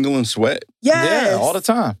commingle and sweat. Yes. Yeah, all the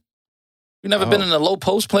time. You never been Oh. in a low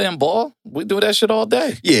post playing ball? We do that shit all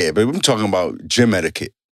day. Yeah, but I'm talking about gym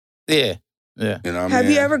etiquette. Yeah. You know what I mean? Have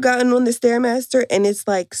you ever gotten on the Stairmaster and it's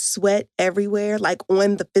like sweat everywhere, like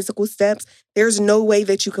on the physical steps? There's no way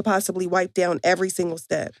that you could possibly wipe down every single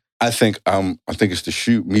step. I think it's the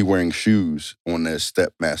shoe. Me wearing shoes on that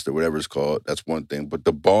Stepmaster, whatever it's called. That's one thing. But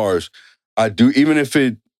the bars, I do. Even if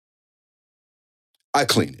I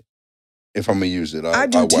clean it. If I'm gonna use it, I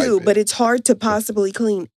do wipe too, it. but it's hard to possibly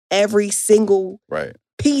clean every single Right.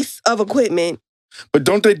 piece of equipment. But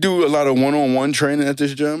don't they do a lot of one-on-one training at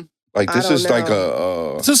this gym? Like I this don't is like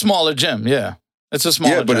know. It's a smaller gym, yeah. It's a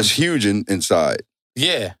smaller yeah, but gym. it's huge inside.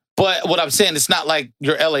 Yeah. But what I'm saying, it's not like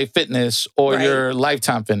your LA Fitness or Right. your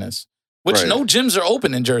Lifetime Fitness, which Right. no gyms are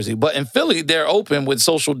open in Jersey. But in Philly, they're open with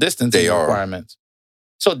social distancing They are. requirements.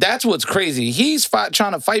 So that's what's crazy. He's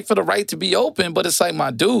trying to fight for the right to be open, but it's like,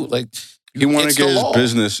 my dude, like, He want to it's get the his law.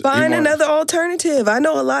 business. he Find wanna- another alternative. I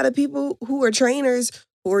know a lot of people who are trainers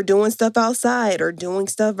who are doing stuff outside or doing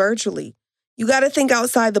stuff virtually. You got to think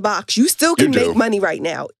outside the box. You still can You do. make money right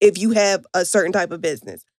now if you have a certain type of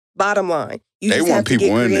business. Bottom line, you They just want have to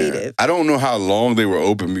people get in there. creative. I don't know how long they were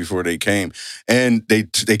open before they came, and they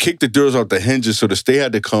kicked the doors off the hinges, so the state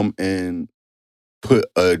had to come and put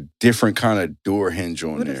a different kind of door hinge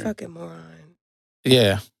on What a there. fucking moron.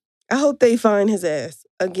 Yeah. I hope they find his ass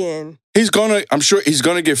again. I'm sure he's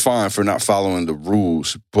gonna get fined for not following the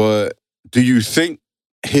rules. But do you think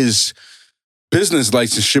his business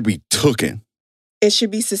license should be taken? It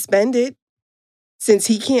should be suspended since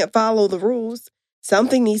he can't follow the rules.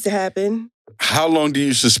 Something needs to happen. How long do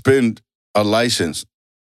you suspend a license?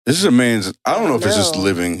 This is a man's. I don't know if it's just know.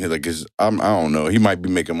 living. Like I don't know. He might be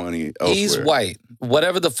making money elsewhere. He's white.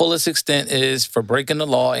 Whatever the fullest extent is for breaking the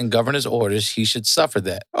law and governor's orders, he should suffer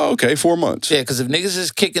that. Oh, okay, 4 months. Yeah, because if niggas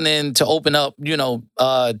is kicking in to open up,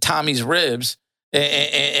 Tommy's Ribs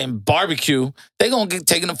and barbecue, they going to get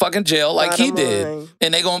taken to fucking jail like he Bottom did. line.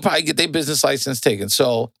 And they going to probably get their business license taken.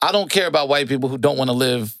 So I don't care about white people who don't want to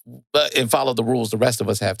live and follow the rules the rest of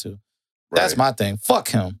us have to. That's Right. my thing. Fuck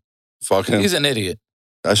him. Fuck him. He's an idiot.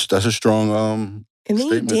 That's a strong. And then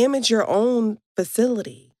you statement. damage your own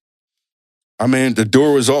facility. I mean, the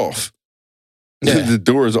door was off. Yeah. The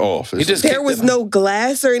door is off. He just There kicked was it- no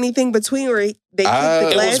glass or anything between where they kicked the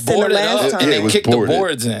It glass was in the boarded last up, time. and Yeah, it they was kicked boarded. the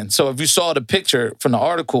boards in. So if you saw the picture from the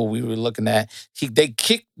article we were looking at, they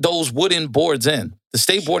kicked those wooden boards in. The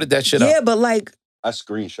state boarded that shit Yeah, up. but like I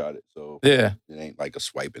screenshot it, so Yeah. it ain't like a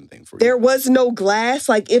swiping thing for you. there was no glass.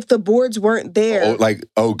 Like if the boards weren't there,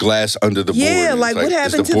 glass under the board. Yeah, It's like, what is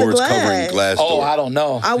happened to the boards glass? covering glass Oh, door? I don't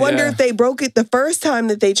know. I wonder Yeah. if they broke it the first time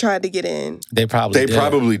that they tried to get in. They probably They did.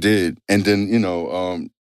 probably did, and then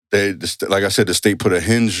like I said, the state put a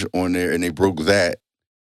hinge on there, and they broke that.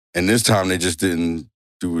 And this time they just didn't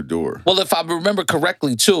do a door. Well, if I remember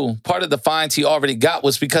correctly, too, part of the fines he already got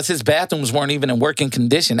was because his bathrooms weren't even in working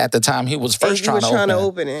condition at the time he was And first he trying, was to, trying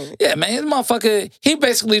open. to open it. Yeah, man, this motherfucker, he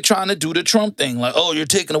basically trying to do the Trump thing. Like, oh, you're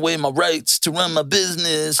taking away my rights to run my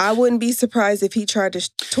business. I wouldn't be surprised if he tried to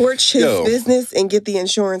torch his Yo. business and get the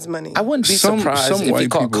insurance money. I wouldn't be Some surprised if he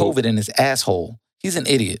white caught people- COVID in his asshole. He's an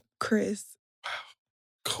idiot. Chris.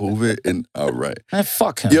 COVID and all right. Man,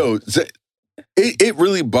 fuck him. Yo, it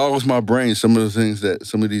really boggles my brain, some of the things that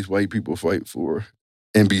some of these white people fight for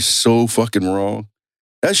and be so fucking wrong.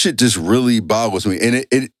 That shit just really boggles me.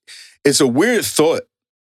 And it's a weird thought.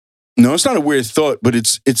 No, it's not a weird thought, but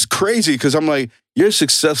it's crazy because I'm like, you're a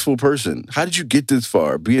successful person. How did you get this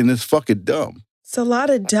far being this fucking dumb? It's a lot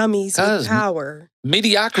of dummies with Cause- power.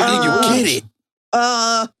 Mediocrity. You get it.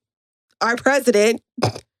 Our president.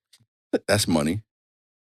 That's money.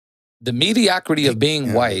 The mediocrity of being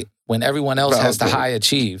Yeah. white when everyone else has to Valid. high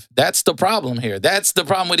achieve. That's the problem here. That's the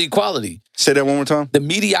problem with equality. Say that one more time. The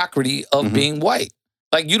mediocrity of Mhm. being white.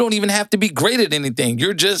 Like, you don't even have to be great at anything.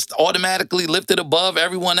 You're just automatically lifted above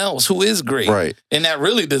everyone else who is great. Right. And that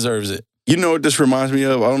really deserves it. You know what this reminds me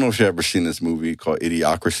of? I don't know if you've ever seen this movie called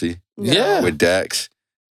Idiocracy No. Yeah. with Dax.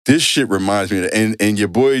 This shit reminds me of that. And your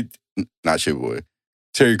boy, not your boy,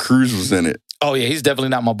 Terry Crews was in it. Oh, yeah, he's definitely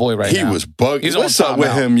not my boy right He now. was bugging. He's on What's up with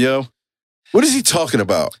timeout. him, yo? What is he talking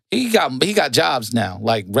about? He got jobs now,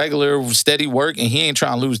 like regular, steady work, and he ain't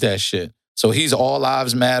trying to lose that shit. So he's all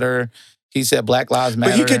lives matter. He said Black Lives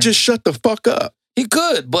Matter. But he could just shut the fuck up. He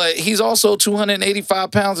could, but he's also 285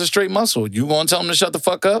 pounds of straight muscle. You gonna tell him to shut the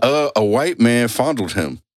fuck up? A white man fondled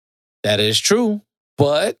him. That is true,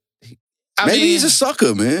 but Maybe mean, he's a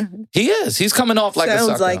sucker, man. he is. He's coming off like a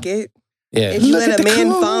Sounds sucker. like it. Yeah, If you Look let at a the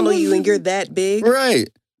man coon. fondle you and you're that big, Right.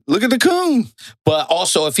 Look at the coon. but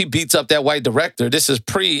also if he beats up that white director, this is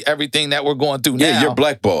pre everything that we're going through Yeah, now. you're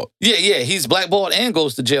blackballed. Yeah, he's blackballed and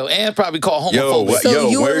goes to jail and probably called Yo, homophobic. what- so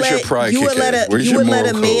you where's would your let pride you would kick let at? a Where's you your would let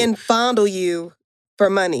a moral code? man fondle you for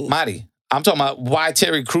money. Marty, I'm talking about why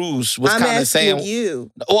Terry Crews was I'm kind of asking saying.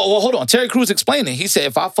 you. Well, hold on. Terry Crews explained it. He said,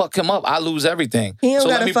 if I fuck him up, I lose everything. He don't So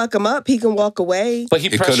let gotta me- fuck him up. He can walk away. But he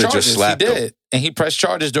He pressed coulda just charges. He slapped him. did. And he pressed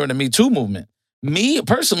charges during the Me Too movement. Me,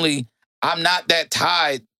 personally, I'm not that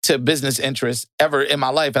tied to business interests ever in my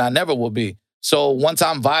life, and I never will be. So once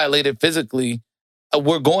I'm violated physically,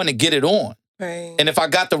 we're going to get it on. Right. And if I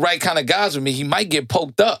got the right kind of guys with me, he might get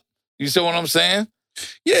poked up. You see what I'm saying?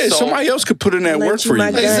 Yeah, So- somebody else could put in that Let work you for you.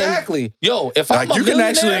 my man. gun. Exactly. Yo, if I'm Like a you can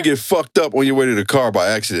actually millionaire- get fucked up on your way to the car by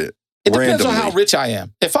accident. It depends randomly. on how rich I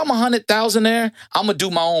am. If I'm 100,000 there, I'm gonna do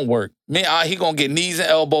my own work. He gonna get knees and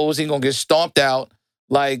elbows. He gonna get stomped out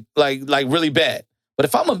like really bad. But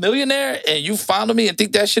if I'm a millionaire and you follow me and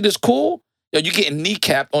think that shit is cool, yo, you getting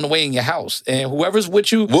kneecapped on the way in your house, and whoever's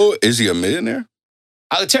with you. Well, is he a millionaire?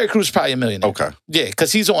 Terry Crews is probably a millionaire. Okay. Yeah,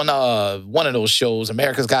 because he's on one of those shows,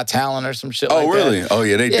 America's Got Talent or some shit like Oh, that. really? Oh,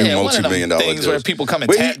 yeah, they do Yeah, one of them multi-million-dollar things where deals. people come and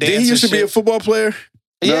Wait, tap dance. did he used to and be a shit. football player?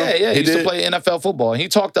 No? Yeah. He used to did? play NFL football. And he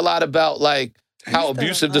talked a lot about like how He's still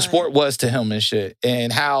abusive the alive. sport was to him and shit,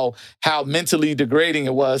 and how mentally degrading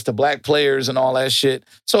it was to black players and all that shit.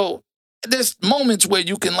 So there's moments where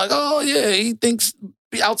you can like, oh yeah, he thinks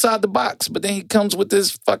outside the box, but then he comes with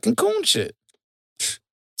this fucking coon shit.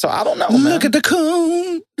 So I don't know, man. Look at the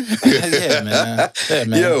coon. Yeah, man. Yeah,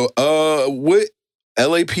 man. Yo, what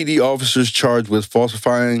LAPD officers charged with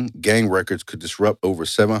falsifying gang records could disrupt over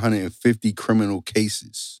 750 criminal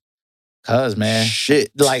cases. Cause man,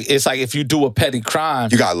 Shit. like it's like if you do a petty crime,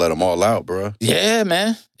 You gotta let them all out, bro. yeah,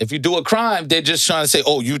 man. If you do a crime, they're just trying to say,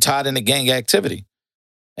 oh, you tied into gang activity,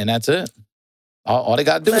 and that's it. All they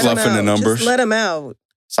gotta do is Let 'em Fluffing the out. numbers. Just let them out.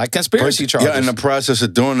 it's like conspiracy charges. Yeah, in the process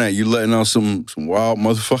of doing that, you letting out some wild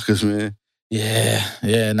motherfuckers, man. Yeah.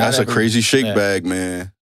 not That's a every- crazy shake yeah. bag,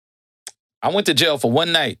 man. I went to jail for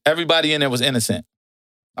one night. Everybody in there was innocent.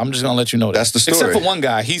 I'm just gonna let you know that. That's the story. Except for one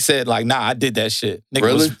guy. He said, like, nah, I did that shit. Nigga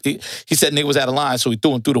Really? he said nigga was out of line, so he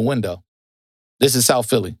threw him through the window. This is South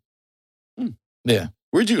Philly. Yeah.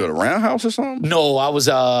 Where'd you go, to Roundhouse or something? No, I was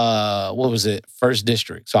what was it? First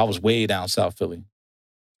District. So I was way down South Philly.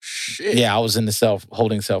 Shit. Yeah, I was in the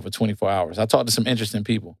holding cell for 24 hours. I talked to some interesting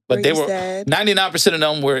people. But they you were sad? 99% of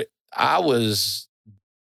them were I was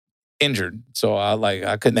injured. So I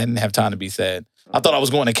didn't have time to be sad. I thought I was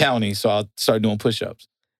going to county, so I started doing push-ups.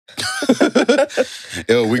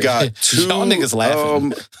 Yo, we got two. Y'all niggas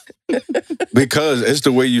laughing. Because it's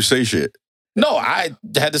the way you say shit. No, I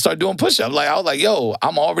had to start doing push-ups. Like I was like, yo,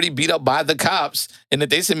 I'm already beat up by the cops. And if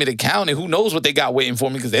they send me to county, who knows what they got waiting for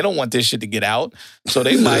me because they don't want this shit to get out. So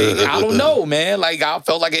they might, I don't know, man. Like I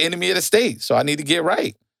felt like an enemy of the state. So I need to get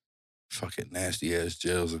right. Fucking nasty ass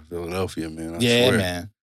jails in Philadelphia, man. I Yeah, swear. man.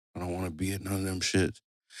 I don't want to be at none of them shits.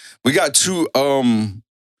 We got two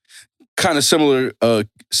kind of similar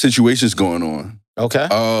situations going on. Okay.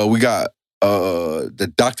 We got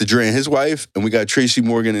the Dr. Dre and his wife, and we got Tracy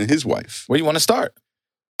Morgan and his wife. Where you want to start?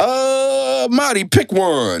 Marty, pick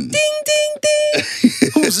one. Ding, ding, ding.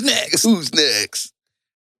 Who's next? Who's next?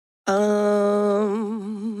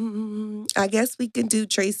 I guess we can do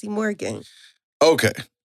Tracy Morgan. Okay.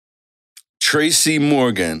 Tracy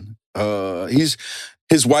Morgan.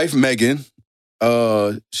 His wife, Megan.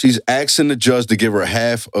 She's asking the judge to give her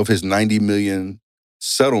half of his $90 million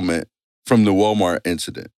settlement from the Walmart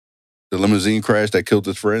incident. The limousine crash that killed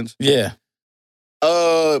his friends. Yeah.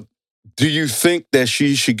 Do you think that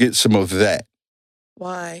she should get some of that?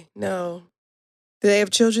 Why? No. Do they have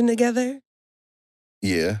children together?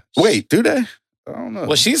 Yeah. Wait, do they? I don't know.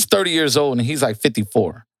 Well, she's 30 years old and he's like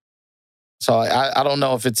 54. So I don't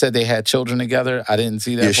know if it said they had children together. I didn't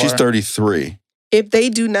see that. Yeah, she's part. 33. If they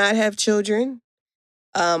do not have children,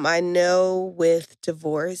 I know with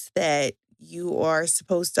divorce that you are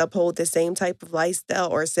supposed to uphold the same type of lifestyle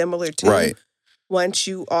or similar to Right. once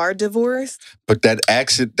you are divorced. But that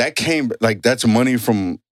accident, that came, like, that's money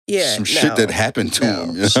from Yeah, some shit that happened to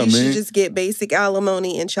him. You know she what I mean? should just get basic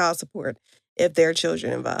alimony and child support if there are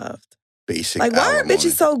children involved. Basic Like, why are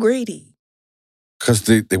bitches so greedy? Because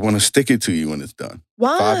they want to stick it to you when it's done.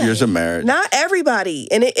 Why? 5 years of marriage. Not everybody.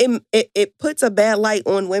 And it puts a bad light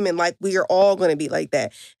on women. Like, we are all going to be like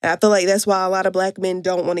that. And I feel like that's why a lot of black men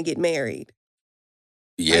don't want to get married.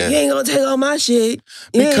 Yeah. Like, you ain't going to take all my shit.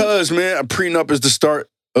 You ain't- Because, man, a prenup is the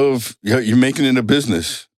start of you're making it a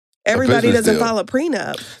business. everybody business doesn't deal. file a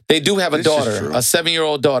prenup. They do have a This is daughter, true. a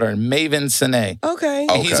 7-year-old daughter, Maven Sine. Okay.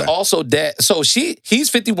 Oh. And he's Okay. also dad. So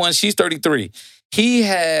he's 51, she's 33. He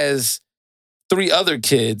has 3 other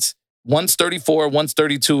kids. One's 34, one's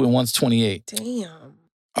 32, and one's 28. Damn.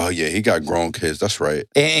 Oh, yeah, he got grown kids. That's right.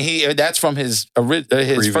 And that's from his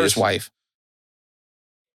Previous. first wife.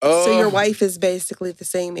 So your wife is basically the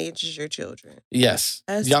same age as your children. Yes.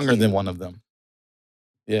 That's Younger than cute. one of them.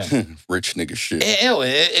 Yeah. Rich nigga shit. Ew,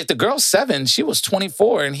 if the girl's 7, she was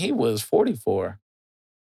 24 and he was 44.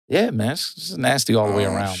 Yeah, man. It's just nasty all the way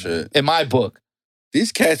Oh, around. Man. shit. In my book.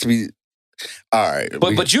 These cats be... All right.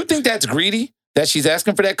 But you think that's greedy? That she's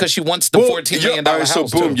asking for that because she wants the $14 million all right, house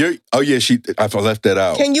so boom, too? I left that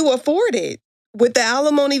out. Can you afford it? with the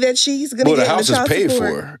alimony that she's going to Well, get the house in is the paid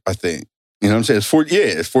support. for, I think. You know what I'm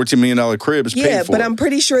saying? It's $14 million crib. It's Yeah, paid for. but I'm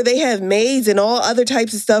pretty sure they have maids and all other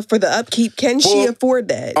types of stuff for the upkeep. Can she Well, afford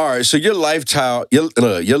that? All right, so your lifestyle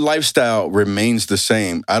remains the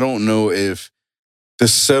same. I don't know if the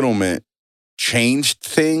settlement changed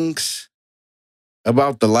things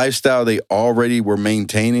about the lifestyle they already were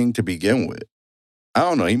maintaining to begin with. I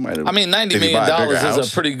don't know. He might have. I mean, $90 Did he million buy a bigger is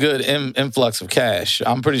house? a pretty good influx of cash.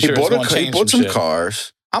 I'm pretty He sure it's bought, going to change he bought some shit.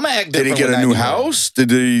 cars. I'm going to act Did he different get a with new 90 million. house? Did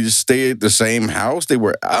he stay at the same house? I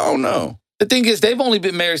don't know. The thing is, they've only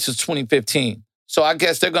been married since 2015. So I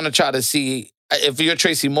guess they're going to try to see, if you're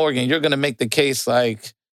Tracy Morgan, you're going to make the case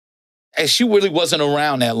like, hey, she really wasn't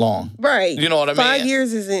around that long. Right. You know what I mean? 5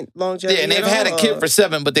 years isn't longevity. Yeah, and they've had a kid for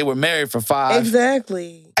 7, but they were married for 5.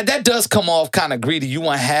 Exactly. And that does come off kind of greedy. You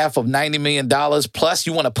want half of $90 million, plus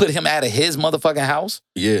you want to put him out of his motherfucking house?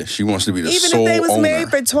 Yeah, she wants to be the Even sole if they was owner. married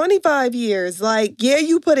for 25 years, like, yeah,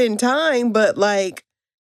 you put in time, but like,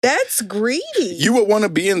 that's greedy. You would want to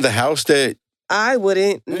be in the house that. I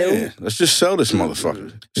wouldn't. No. Yeah, let's just sell this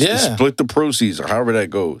motherfucker. Yeah. Split the proceeds or however that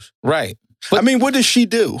goes. Right. I mean, what does she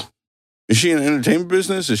do? Is she in the entertainment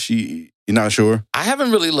business? You're not sure? I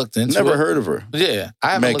haven't really looked into it. Never heard of her. Yeah,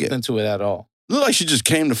 I haven't Megan. looked into it at all. Look like she just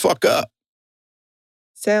came to fuck up.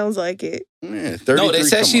 Sounds like it. Yeah, 33. No, they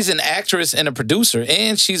said come she's on. an actress and a producer,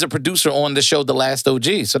 and she's a producer on the show The Last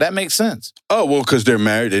OG, so that makes sense. Oh, well, because they're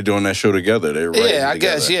married. They're doing that show together. They're writing Yeah, I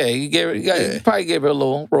together. guess, yeah. You probably gave her a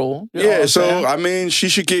little role. You know what Yeah, I'm so, saying? I mean, she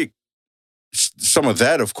should get some of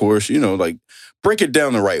that, of course. You know, like, break it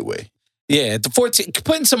down the right way. Yeah,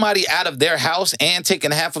 putting somebody out of their house and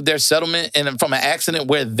taking half of their settlement and from an accident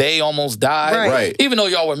where they almost died, Right. even though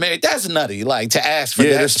y'all were married, that's nutty. Like, to ask for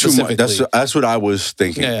Yeah, that that's too much. specifically. That's what I was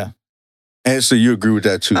thinking. Yeah. And so you agree with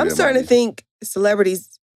that, too? I'm then, starting to Marty? think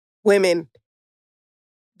celebrities, women,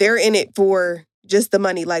 they're in it for just the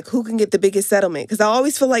money. Like, who can get the biggest settlement? Because I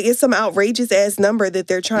always feel like it's some outrageous ass number that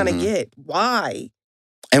they're trying Mhm. to get. Why?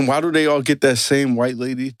 And why do they all get that same white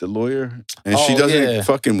lady, the lawyer? And she Oh, doesn't yeah.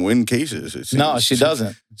 fucking win cases. It No, seems. she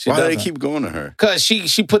doesn't. Why do they keep going to her? Because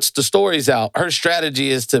she puts the stories out. Her strategy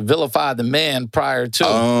is to vilify the man prior to.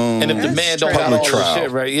 And if the That's man don't got public all trial. this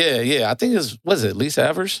shit right, yeah. I think was it Lisa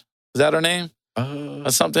Evers? Is that her name or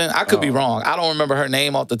something? I could be Oh. wrong. I don't remember her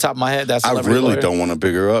name off the top of my head. That's I really don't want to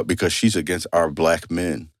big her up because she's against our black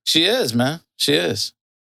men. She is, man. She is.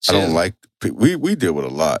 I She don't is. like. We deal with a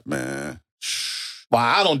lot, man. Well,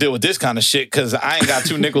 I don't deal with this kind of shit because I ain't got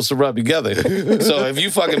 2 nickels to rub together. So if you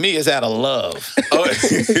fucking me, it's out of love.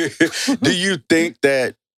 Do you think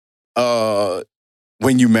that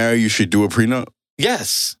when you marry, you should do a prenup?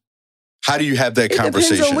 Yes. How do you have that It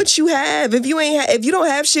conversation? depends on what you have. If you don't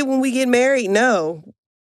have shit when we get married, no.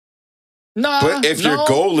 Nah, but if your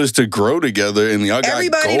goal is to grow together and y'all got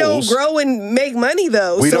Everybody goals, don't grow and make money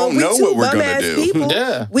though. We so don't if know two what we're gonna bum-ass do. People,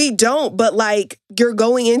 Yeah. we don't. But like you're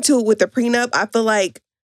going into it with a prenup, I feel like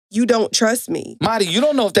you don't trust me. Marty, you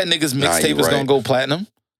don't know if that nigga's Nah, mixtape you're is right. gonna go platinum.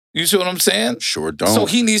 You see what I'm saying? sure don't. So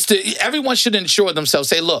he needs to, everyone should insure themselves.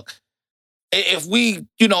 Say, look, if we,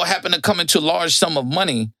 happen to come into a large sum of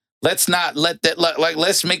money, let's not let that,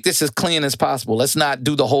 let's make this as clean as possible. Let's not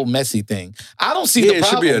do the whole messy thing. I don't see yeah, the it should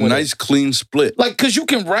problem be a with nice, it. clean split. Like, because you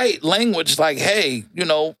can write language like, hey,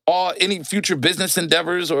 all any future business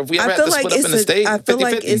endeavors, or if we ever I have feel to like split up in the state, I feel 50-50.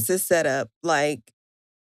 like it's a setup. Like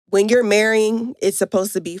when you're marrying, it's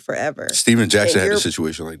supposed to be forever. Steven Jackson And had a you're-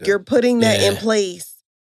 situation like that. You're putting that in Yeah. place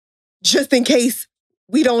just in case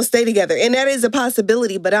we don't stay together. And that is a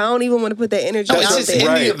possibility, but I don't even want to put that energy No, it's out just there. in the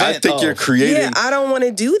right. I event think you're of- creating. Yeah, I don't want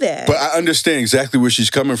to do that. But I understand exactly where she's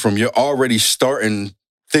coming from. You're already starting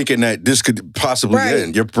thinking that this could possibly Right.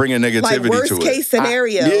 end. You're bringing negativity like worst to case it.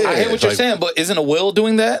 scenario. yeah. I hear what you're like- saying, but isn't a will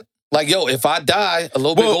doing that? Like, yo, if I die, a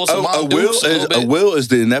little bit Well, goes to a Mom will Dukes, a little is bit. a will is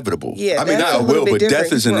the inevitable. Yeah, I mean that's not a a little will, bit but different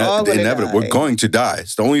death is 'cause we're all the gonna inevitable. die. We're going to die.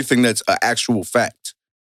 It's the only thing that's an actual fact.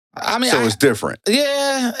 I mean, So it's different.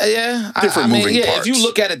 yeah. Different moving if parts. you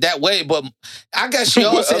look at it that way, but I guess she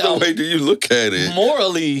What also other way do you look at it?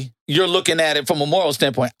 morally, you're looking at it from a moral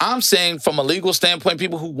standpoint. I'm saying from a legal standpoint,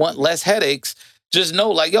 people who want less headaches just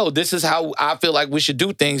know, like, yo, this is how I feel like we should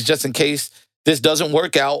do things, just in case this doesn't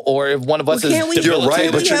work out, or if one of us Well, can't we, is You're right,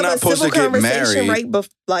 can't but we you're have not a supposed civil to get conversation married.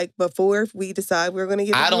 right before if we decide we're going to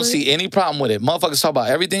get I don't divorced? see any problem with it. Motherfuckers talk about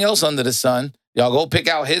everything else under the sun. Y'all go pick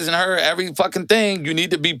out his and her, every fucking thing. You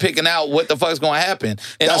need to be picking out what the fuck's going to happen.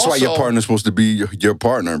 And That's why your partner's supposed to be your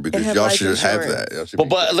partner because have y'all life should have insurance. that. Y'all should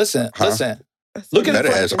But be- listen, Huh? listen. Look at that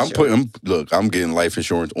the ass. I'm getting life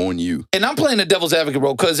insurance on you. And I'm playing the devil's advocate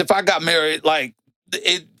role because if I got married like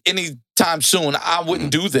anytime soon, I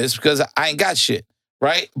wouldn't do this because I ain't got shit,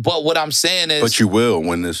 right? But what I'm saying is, But you will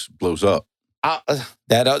when this blows up.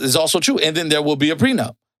 That is also true. And then there will be a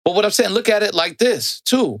prenup. But what I'm saying, look at it like this,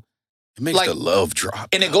 too. It makes the love drop.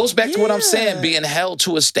 And it goes back to what I'm saying, being held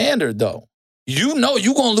to a standard, though. You know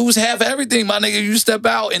you're going to lose half of everything, my nigga. You step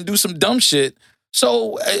out and do some dumb shit.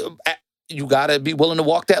 So you got to be willing to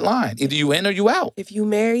walk that line. Either you in or you out. If you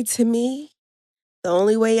married to me, the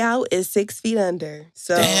only way out is 6 feet under.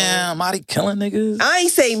 So damn, Marty killing niggas. I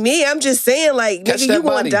ain't say me. I'm just saying, like, Catch nigga, that you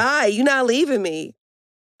gonna body. die. You not leaving me.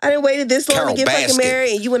 I didn't waited this long Carol to get fucking Baskin.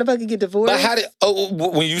 married, and you want to fucking get divorced. But how did,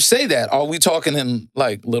 when you say that, are we talking in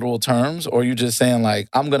like literal terms, or are you just saying like,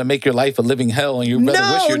 I'm gonna make your life a living hell and you better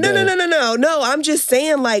wish you're dead? No. I'm just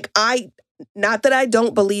saying, like, not that I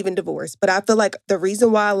don't believe in divorce, but I feel like the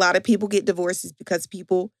reason why a lot of people get divorced is because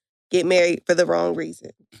people get married for the wrong reason.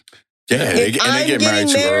 Yeah, and they get married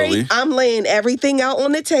too early. I'm laying everything out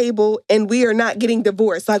on the table, and we are not getting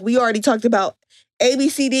divorced. Like, we already talked about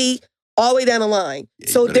ABCD all the way down the line. Yeah,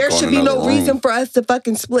 so you better there go in should be no another reason room. for us to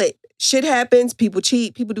fucking split. Shit happens. People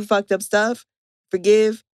cheat. People do fucked up stuff.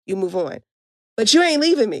 Forgive. You move on. But you ain't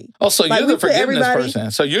leaving me. Oh, so Like, you're we the put forgiveness everybody-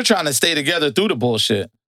 person. So you're trying to stay together through the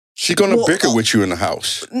bullshit. She's gonna Well, bicker with you in the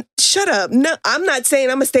house. Shut up. No, I'm not saying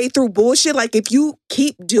I'm gonna stay through bullshit. Like, if you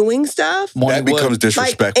keep doing stuff, Morning That becomes wood.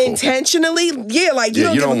 disrespectful. like intentionally, yeah, like you Yeah,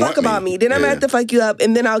 don't you give don't a fuck want about me. me. Then I'm gonna Yeah. have to fuck you up,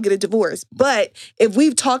 and then I'll get a divorce. But if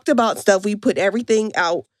we've talked about stuff, we put everything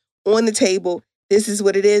out on the table. This is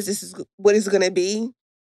what it is. This is what it's gonna be.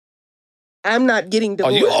 I'm not getting Oh,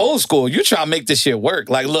 divorced. you old school. You trying to make this shit work.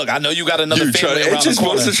 Like, look, I know you got another You family try, around the just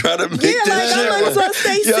corner. wants to try to make Yeah, this like, shit I might as work. well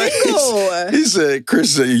stay Yeah, single. He said,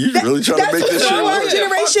 Chris said, you really trying to That's make what this the shit our work?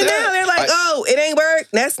 generation Fuck that. now. They're like, oh, it ain't work.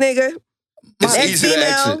 That's nigga. It's Next easy to female.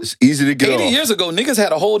 exit. It's easy to get 80 off. years ago, niggas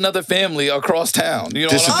had a whole nother family across town. You know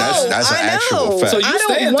This what I'm is- saying? that's an I actual know. fact. So you I stand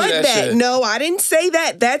don't through want that that. shit. No, I didn't say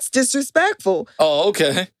that. That's disrespectful. Oh,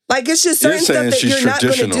 okay. Like, it's just You're certain stuff saying that she's you're not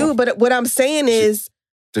going to traditional. do. But what I'm saying is,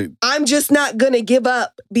 I'm just not going to give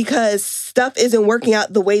up because stuff isn't working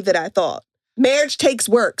out the way that I thought. Marriage takes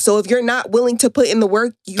work. So if you're not willing to put in the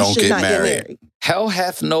work, you Don't should get not married. get married. Hell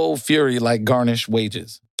hath no fury like garnished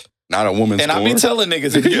wages. Not a woman's And I be score. telling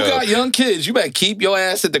niggas, if you Yeah. got young kids, you better keep your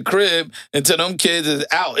ass at the crib until them kids is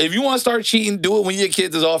out. If you want to start cheating, do it when your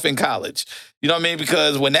kids is off in college. You know what I mean?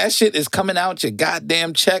 Because when that shit is coming out your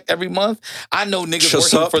goddamn check every month, I know niggas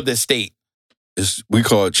Just working up. for the state. We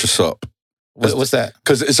call it chasup. What's that?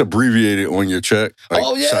 Because it's abbreviated on your check. Like,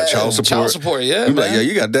 oh, yeah. Child support. Child support, yeah, You be like, man. yeah,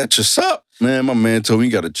 you got that chasup. Man, my man told me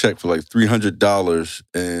he got a check for like $300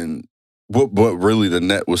 and what really the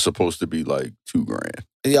net was supposed to be like $2,000.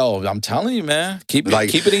 Yo, I'm telling you, man. Keep it, Like,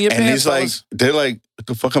 keep it in your And pants, he's like, fellas. they're like, what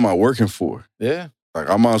the fuck am I working for? Yeah. Like,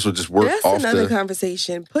 I might as well just work That's off another the...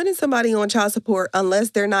 conversation. Putting somebody on child support,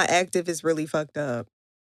 unless they're not active, is really fucked up.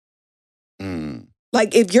 Mm.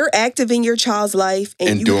 Like, if you're active in your child's life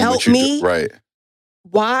and you doing help what you me, do. Right.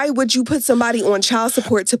 why would you put somebody on child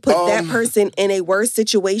support to put that Um, person in a worse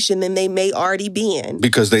situation than they may already be in?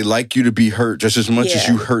 Because they like you to be hurt just as much as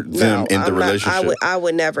Yeah. you hurt them in the I'm not- relationship. I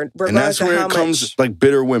would never, And regardless that's of where how it comes, much. like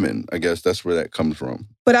bitter women. I guess that's where that comes from.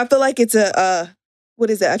 But I feel like it's a what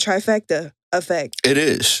is it? A trifecta effect. It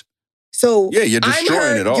is. So Yeah, you're I'm destroying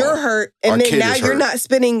hurt, it all. you're hurt, and Our then kid now is you're hurt. not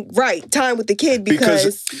spending time with the kid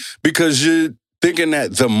because Because you're thinking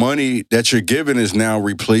that the money that you're giving is now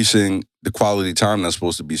replacing the quality time that's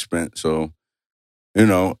supposed to be spent. So, you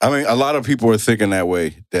know, I mean, a lot of people are thinking that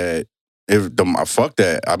way, that fuck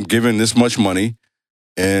that. I'm giving this much money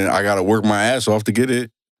and I got to work my ass off to get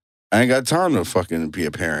it. I ain't got time to fucking be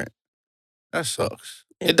a parent. That sucks.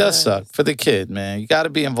 It does suck for the kid, man. You got to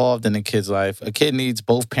be involved in the kid's life. A kid needs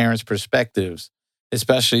both parents' perspectives,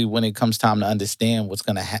 especially when it comes time to understand what's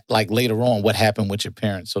going to like later on what happened with your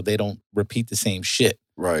parents so they don't repeat the same shit.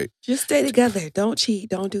 Right. Just stay together. Don't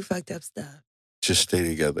cheat. Don't do fucked up stuff. Just stay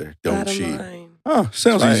together. Don't Bottom cheat. line. Oh,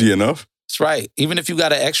 sounds Right. easy enough. That's right. Even if you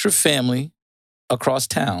got an extra family across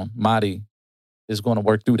town, Marty is going to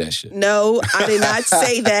work through that shit. No, I did not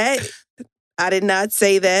say that. I did not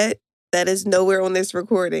say that. That is nowhere on this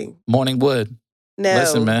recording. Morning Wood. No.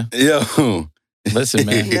 Listen, man. Yo. Listen,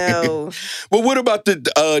 man. No. But what about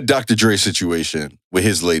the Dr. Dre situation with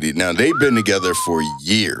his lady? Now, they've been together for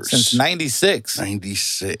years. Since 96.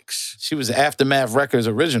 96. She was Aftermath Records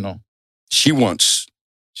original. She wants...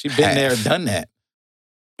 She been there, Half. done that.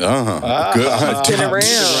 Uh-huh. Good. Ah, Been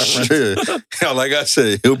around. Yeah, like I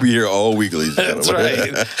said, he'll be here all week, ladies and That's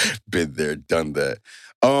gentlemen. right. Been there, done that.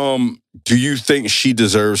 Do you think she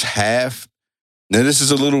deserves half? Now, this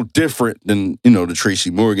is a little different than, the Tracy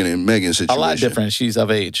Morgan and Megan situation. A lot different. She's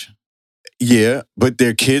of age. Yeah, but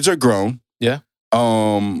their kids are grown. Yeah.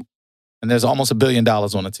 And there's almost $1 billion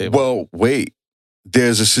on the table. Well, wait.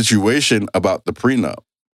 There's a situation about the prenup.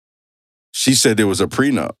 She said there was a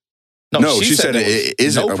prenup. No, she said there was it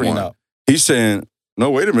isn't no a prenup. one. He's saying, no,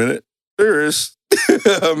 wait a minute. There is.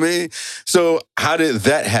 I mean, so how did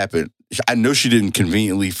that happen? I know she didn't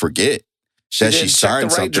conveniently forget that she didn't check signed the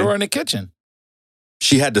right something. drawer in the kitchen.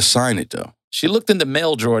 She had to sign it, though. She looked in the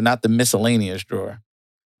mail drawer, not the miscellaneous drawer.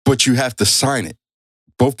 But you have to sign it.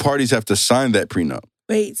 Both parties have to sign that prenup.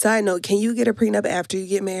 Wait, side note, can you get a prenup after you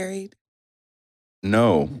get married?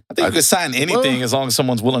 No. I think you could sign anything as long as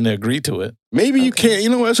someone's willing to agree to it. Maybe you Okay. can't. You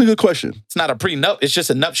know what? That's a good question. It's not a prenup. It's just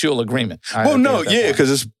a nuptial agreement. All right, Well, okay, no, at that yeah, point.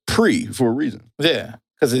 because it's pre for a reason. Yeah,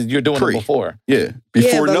 because you're doing Pre. it before. Yeah,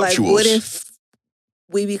 before yeah, but nuptials. like, what if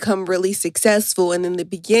we become really successful and in the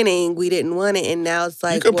beginning we didn't want it and now it's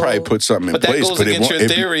like, you could well, probably put something in But that place, goes but it against won't. your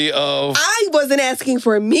theory of... I wasn't asking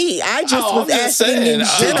for me. I just Oh, was I'm just asking saying. in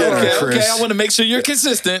Oh, general. Okay, okay, Chris. I want to make sure you're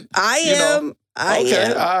consistent. I You know. am. I Okay,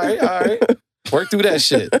 am. all right. Work through that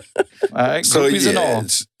shit. All right, So groupies and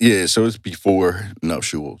all. so it's before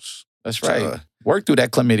nuptials. That's right. Uh, Work through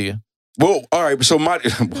that chlamydia. Well, all right. So, Marty,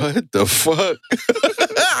 what the fuck?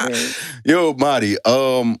 Yo, Marty,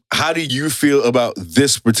 how do you feel about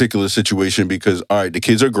this particular situation? Because, all right, the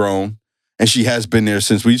kids are grown, and she has been there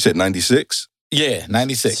since, what you said, 96? Yeah,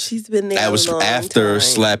 96. She's been there. That was a long after time.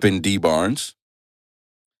 slapping D Barnes.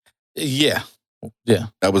 Yeah.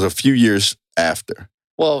 That was a few years after.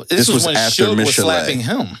 Well, This this was was when after Suge was Michelet. slapping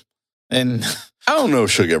him. And, I don't know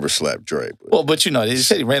if Suge ever slapped Dre. But well, but you know, they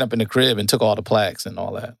said he ran up in the crib and took all the plaques and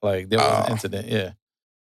all that. Like, there was an Oh. incident, yeah.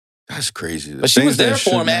 that's crazy. The But she was things that there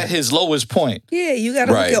for him Suge- at his lowest point. Yeah, you got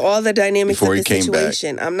to Right. look at all the dynamics Before of he the came back.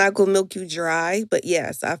 situation. I'm not going to milk you dry, but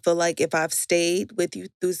yes, I feel like if I've stayed with you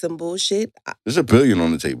through some bullshit, There's $1 billion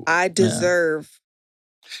on the table. I deserve.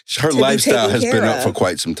 Her to be lifestyle taken has care been up of. for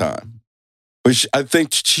quite some time. But I think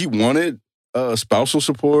she wanted spousal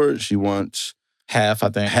support. She wants Half, I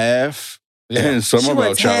think. half. Yeah. And some She about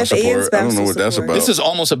wants child half and support. I don't know spousal what that's support. about. This is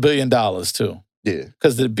almost $1 billion, too. yeah.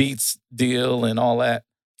 Because the Beats deal and all that.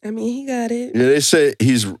 I mean, he got it. Yeah, they say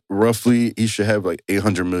he should have like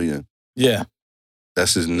 800 million. Yeah.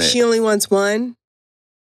 That's his net. She only wants one.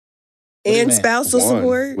 do you And mean? spousal One.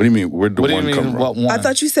 support. What do you mean? Where'd the What do you one come mean, from? what one? I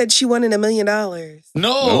thought you said she wanted $1 million.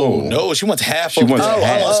 No, she wants half She of wants almost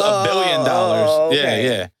half. $1 billion. okay.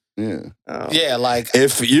 Yeah. Yeah. Oh. Yeah, like,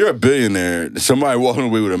 If you're a billionaire, somebody walking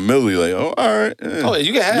away with $1 million, like, oh, all right. Yeah. oh,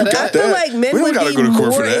 you can have You that. got I feel that. like men We don't would gotta be go to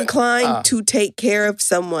court for more that. inclined to take care of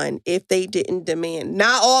someone if they didn't demand.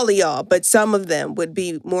 Not all of y'all, but some of them would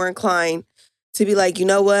be more inclined to be like, you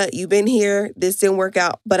know what, you've been here, this didn't work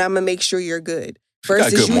out, but I'm gonna make sure you're good. got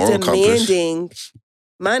Versus good you moral compass. demanding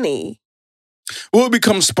money. Well, it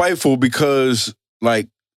becomes spiteful because, like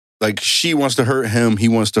she wants to hurt him, he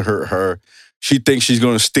wants to hurt her. She thinks she's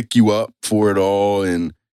going to stick you up for it all,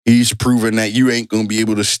 and he's proving that you ain't going to be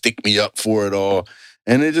able to stick me up for it all.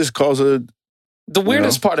 And it just causes The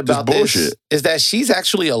weirdest part about this bullshit. is that she's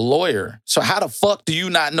actually a lawyer. So how the fuck do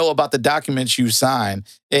you not know about the documents you signed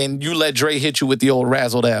and you let Dre hit you with the old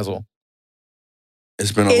razzle dazzle?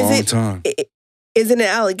 it's been a Is long it- time. Is it an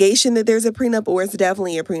allegation that there's a prenup or is it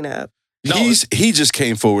definitely a prenup? No, He just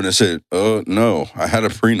came forward and said, no, I had a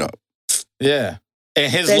prenup. yeah. And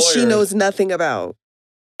his That lawyer. she knows nothing about.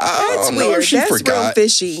 I That's don't know weird. if she That's real forgot.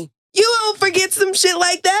 fishy. You don't forget some shit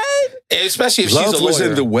like that? Especially if she's a Love lawyer. was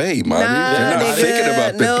in the way, Marty. Nah, They're not nigga. thinking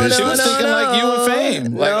about the No, business. She was no, thinking like you and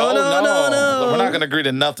Fame. Like, No, oh, no. we're not going to agree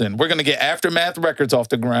to nothing. We're going to get Aftermath Records off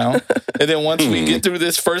the ground. And then once we get through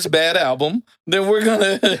this first bad album, then we're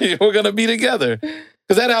gonna be together.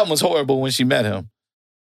 Because that album was horrible when she met him.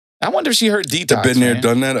 I wonder if she heard Detox. They've been there, man.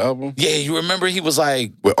 done that album? Yeah, you remember he was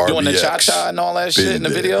like With doing the RBX. cha-cha and all that shit Been in the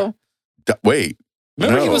there. video? Wait,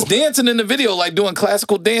 Remember he No. was dancing in the video, like doing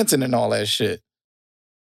classical dancing and all that shit.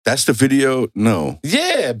 that's the video? No.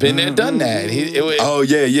 Yeah, been there, done that. Oh,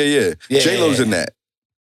 yeah. Yeah. J-Lo's in that.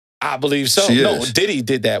 I believe so. She No, is. Diddy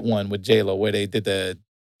did that one with J-Lo where they did the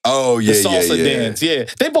Oh, yeah, salsa yeah. dance. Yeah,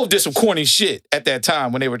 they both did some corny shit at that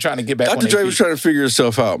time when they were trying to get back on Dr. their Dre was feet. trying to figure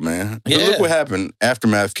himself out, man. But Yeah. look what happened.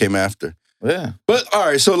 Aftermath came after. Yeah. But, all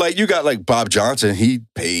right, so, like, you got, like, Bob Johnson. He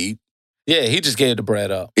paid. Yeah, he just gave the bread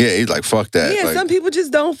up. Yeah, he's like, fuck that. Yeah, like, some people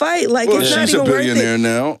just don't fight. Like, well, it's not she's a even worth billionaire it.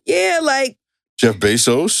 now. Yeah, like, Jeff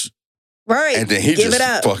Bezos. right. And then he Give just it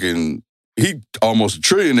up. fucking, he almost a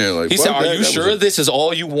trillionaire. Like, He fuck said, "Are that. you That was sure this is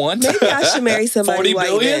all you want? Maybe I should marry somebody 40 white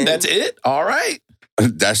billion? then. That's it? All right."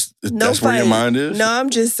 That's No where your fight. mind is? No, I'm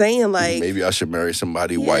just saying, like, Maybe I should marry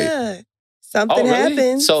somebody yeah, white. something Oh, really?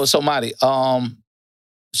 happens. So Marty,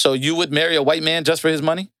 so you would marry a white man just for his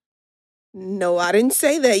money? No, I didn't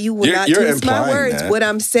say that. You will You're- not you're twist my implying words. that. What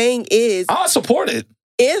I'm saying is, I'll support it.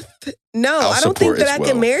 I'll I don't think support that as I well.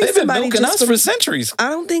 can marry They've been somebody milking just us for centuries. I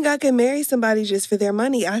don't think I can marry somebody just for their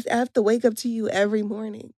money. I have to wake up to you every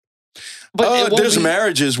morning. But it won't there's be-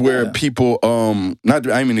 marriages where Yeah. people I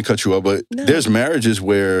didn't mean to cut you up, but No. there's marriages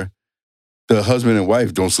where the husband and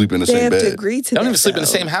wife don't sleep in the They same have to bed. agree to They don't that, even sleep in the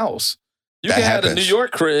though. same house. You That can have a happens. New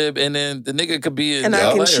York crib, and then the nigga could be in And I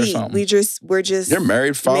LA can or cheat. something. We're just You're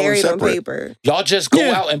married, following married on separate. paper. Y'all just go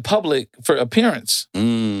Yeah. out in public for appearance.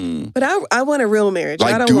 But I want a real marriage. I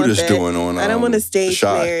Like don't want Duda's that. doing on I don't want a The stage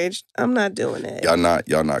Shy. marriage. I'm not doing that.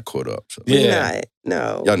 Y'all not caught up. So. We're Yeah. not.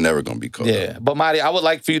 No. Y'all never gonna be caught Yeah, up. but Marty, I would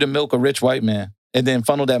like for you to milk a rich white man and then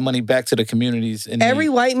funnel that money back to the communities. In Every need.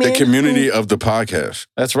 white man The community of the podcast.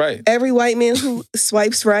 That's right. every white man who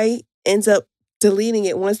swipes right ends up deleting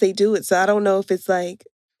it once they do it. So I don't know if it's like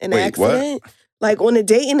an Wait, what? accident. Like on a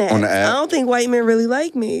dating app. On the app? I don't think white men really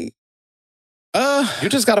like me. You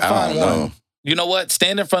just gotta I find don't one. know. You know what?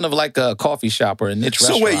 Stand in front of like a coffee shop or a niche So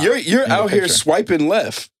restaurant. wait, you're in a out here picture. swiping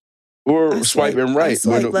left or I swipe- swiping I right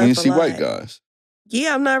swipe when you left a see white lot. guys.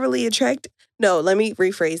 Yeah, I'm not really attracted. No, let me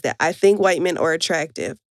rephrase that. I think white men are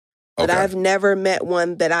attractive, but Okay. I've never met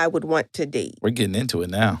one that I would want to date. We're getting into it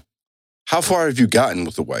now. How far have you gotten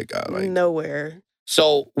with the white guy? Like, Nowhere.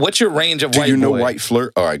 So, what's your range of do white you know boy? white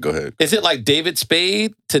flirt? All right, go ahead. Is it like David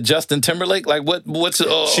Spade to Justin Timberlake? Like what's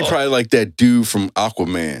She probably like that dude from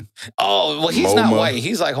Aquaman. Oh, well, he's not MoMA. white.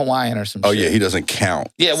 He's like Hawaiian or some Oh shit. yeah, he doesn't count.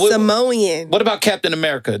 Yeah, Samoan. what about Captain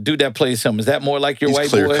America? Dude that plays him. Is that more like your He's white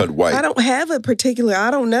clear boy? cut white. I don't have a particular,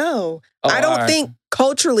 I don't know. Oh, I don't all right. think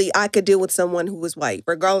culturally I could deal with someone who was white,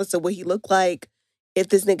 regardless of what he looked like. If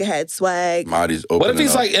this nigga had swag, Marty's What if opening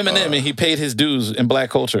he's up, like Eminem and he paid his dues in black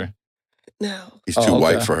culture? no. he's Oh, too okay.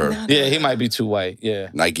 white for her. No. Yeah, he might be too white. Yeah.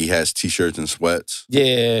 Nike has t-shirts and sweats.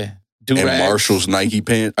 Yeah. Do And Marshall's Nike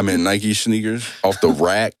Nike sneakers off the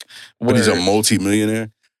rack. But he's a multi-millionaire.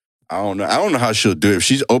 I don't know. I don't know how she'll do it. If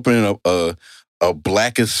she's opening up a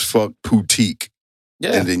black as fuck boutique,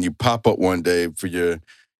 Yeah. and then you pop up one day for your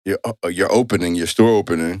opening, your store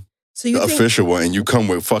opening, So you the think official one, and you come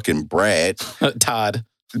with fucking Brad. Todd.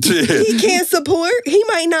 he can't support? He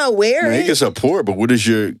might not wear Man, he it. can support, but what is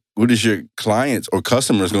your clients or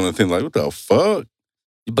customers going to think? Like, what the fuck?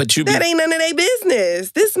 But you be, That ain't none of their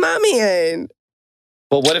business. This my man.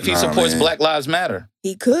 but what if he Nah, supports man. Black Lives Matter?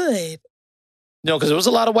 He could. You know, because there was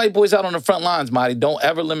a lot of white boys out on the front lines, Marty. Don't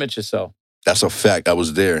ever limit yourself. That's a fact. I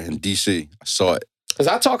was there in D.C. I saw it. Because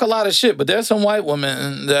I talk a lot of shit, but there's some white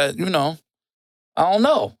women that, you know, I don't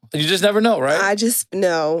know. You just never know, right?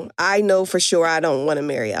 I know for sure I don't want to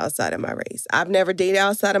marry outside of my race. I've never dated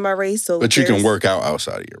outside of my race. So But you can there's- work out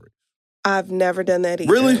outside of your race. I've never done that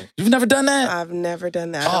either. Really? You've never done that? I've never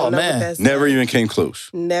done that. I Oh, don't know man. what that's Never like. even came close.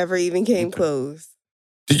 Never even came Okay. close.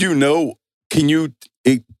 Do you know? Can you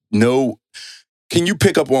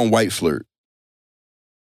pick up on white flirt?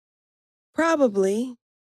 Probably.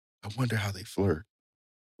 I wonder how they flirt.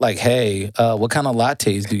 Like, hey, what kind of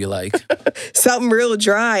lattes do you like? Something real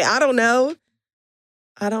dry. I don't know.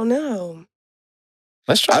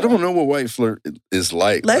 Let's try. I don't know what white flirt is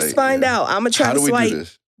like. Let's Like, find yeah. out. I'm gonna try How to do we do swipe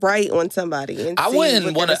this? right on somebody. And I see wouldn't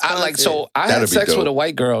what want the to. I like response so. is. I That'd had be sex with dope. a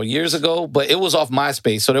white girl years ago, but it was off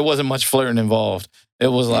MySpace, so there wasn't much flirting involved. It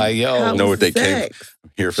was like, yo, How know was what they the came sex?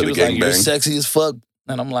 Here for she the was like, you're gangbang. sexy as fuck,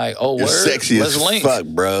 and I'm like, oh, You're word, sexy let's as link. fuck,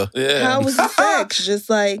 bro. Yeah. How was the sex? Just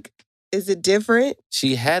like, is it different?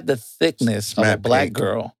 She had the thickness of a Matte black pink.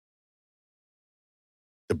 girl.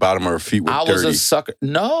 The bottom of her feet were I was dirty a sucker.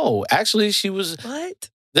 No, actually, she was. What?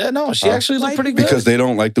 Yeah, no, she Oh. actually looked White pretty good. because they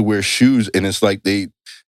don't like to wear shoes, and it's like they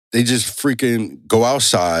just freaking go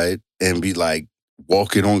outside and be like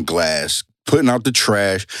walking on glass, putting out the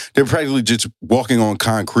trash. They're practically just walking on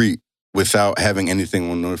concrete without having anything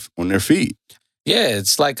on their feet. Yeah,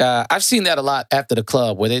 it's like I've seen that a lot after the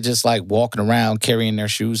club where they're just like walking around carrying their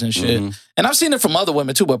shoes and shit. Mhm. And I've seen it from other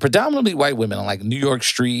women too, but predominantly white women on like New York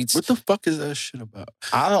streets. What the fuck is that shit about?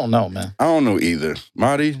 I don't know, man. I don't know either.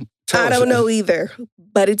 Marty, tell I us. don't know either.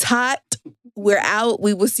 But it's hot. We're out.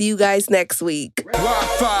 We will see you guys next week.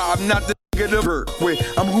 Wi-Fi, I'm not the nigga to work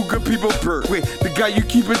with. I'm who good people work with. The guy you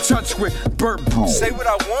keep in touch with. Burp. Say what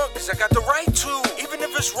I want, cause I got the right to. Even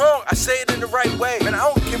if it's wrong, I say it in the right way. Man, I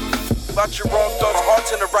don't give a f about your wrong thoughts.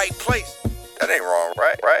 Heart's in the right place. That ain't wrong,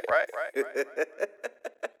 right? Right.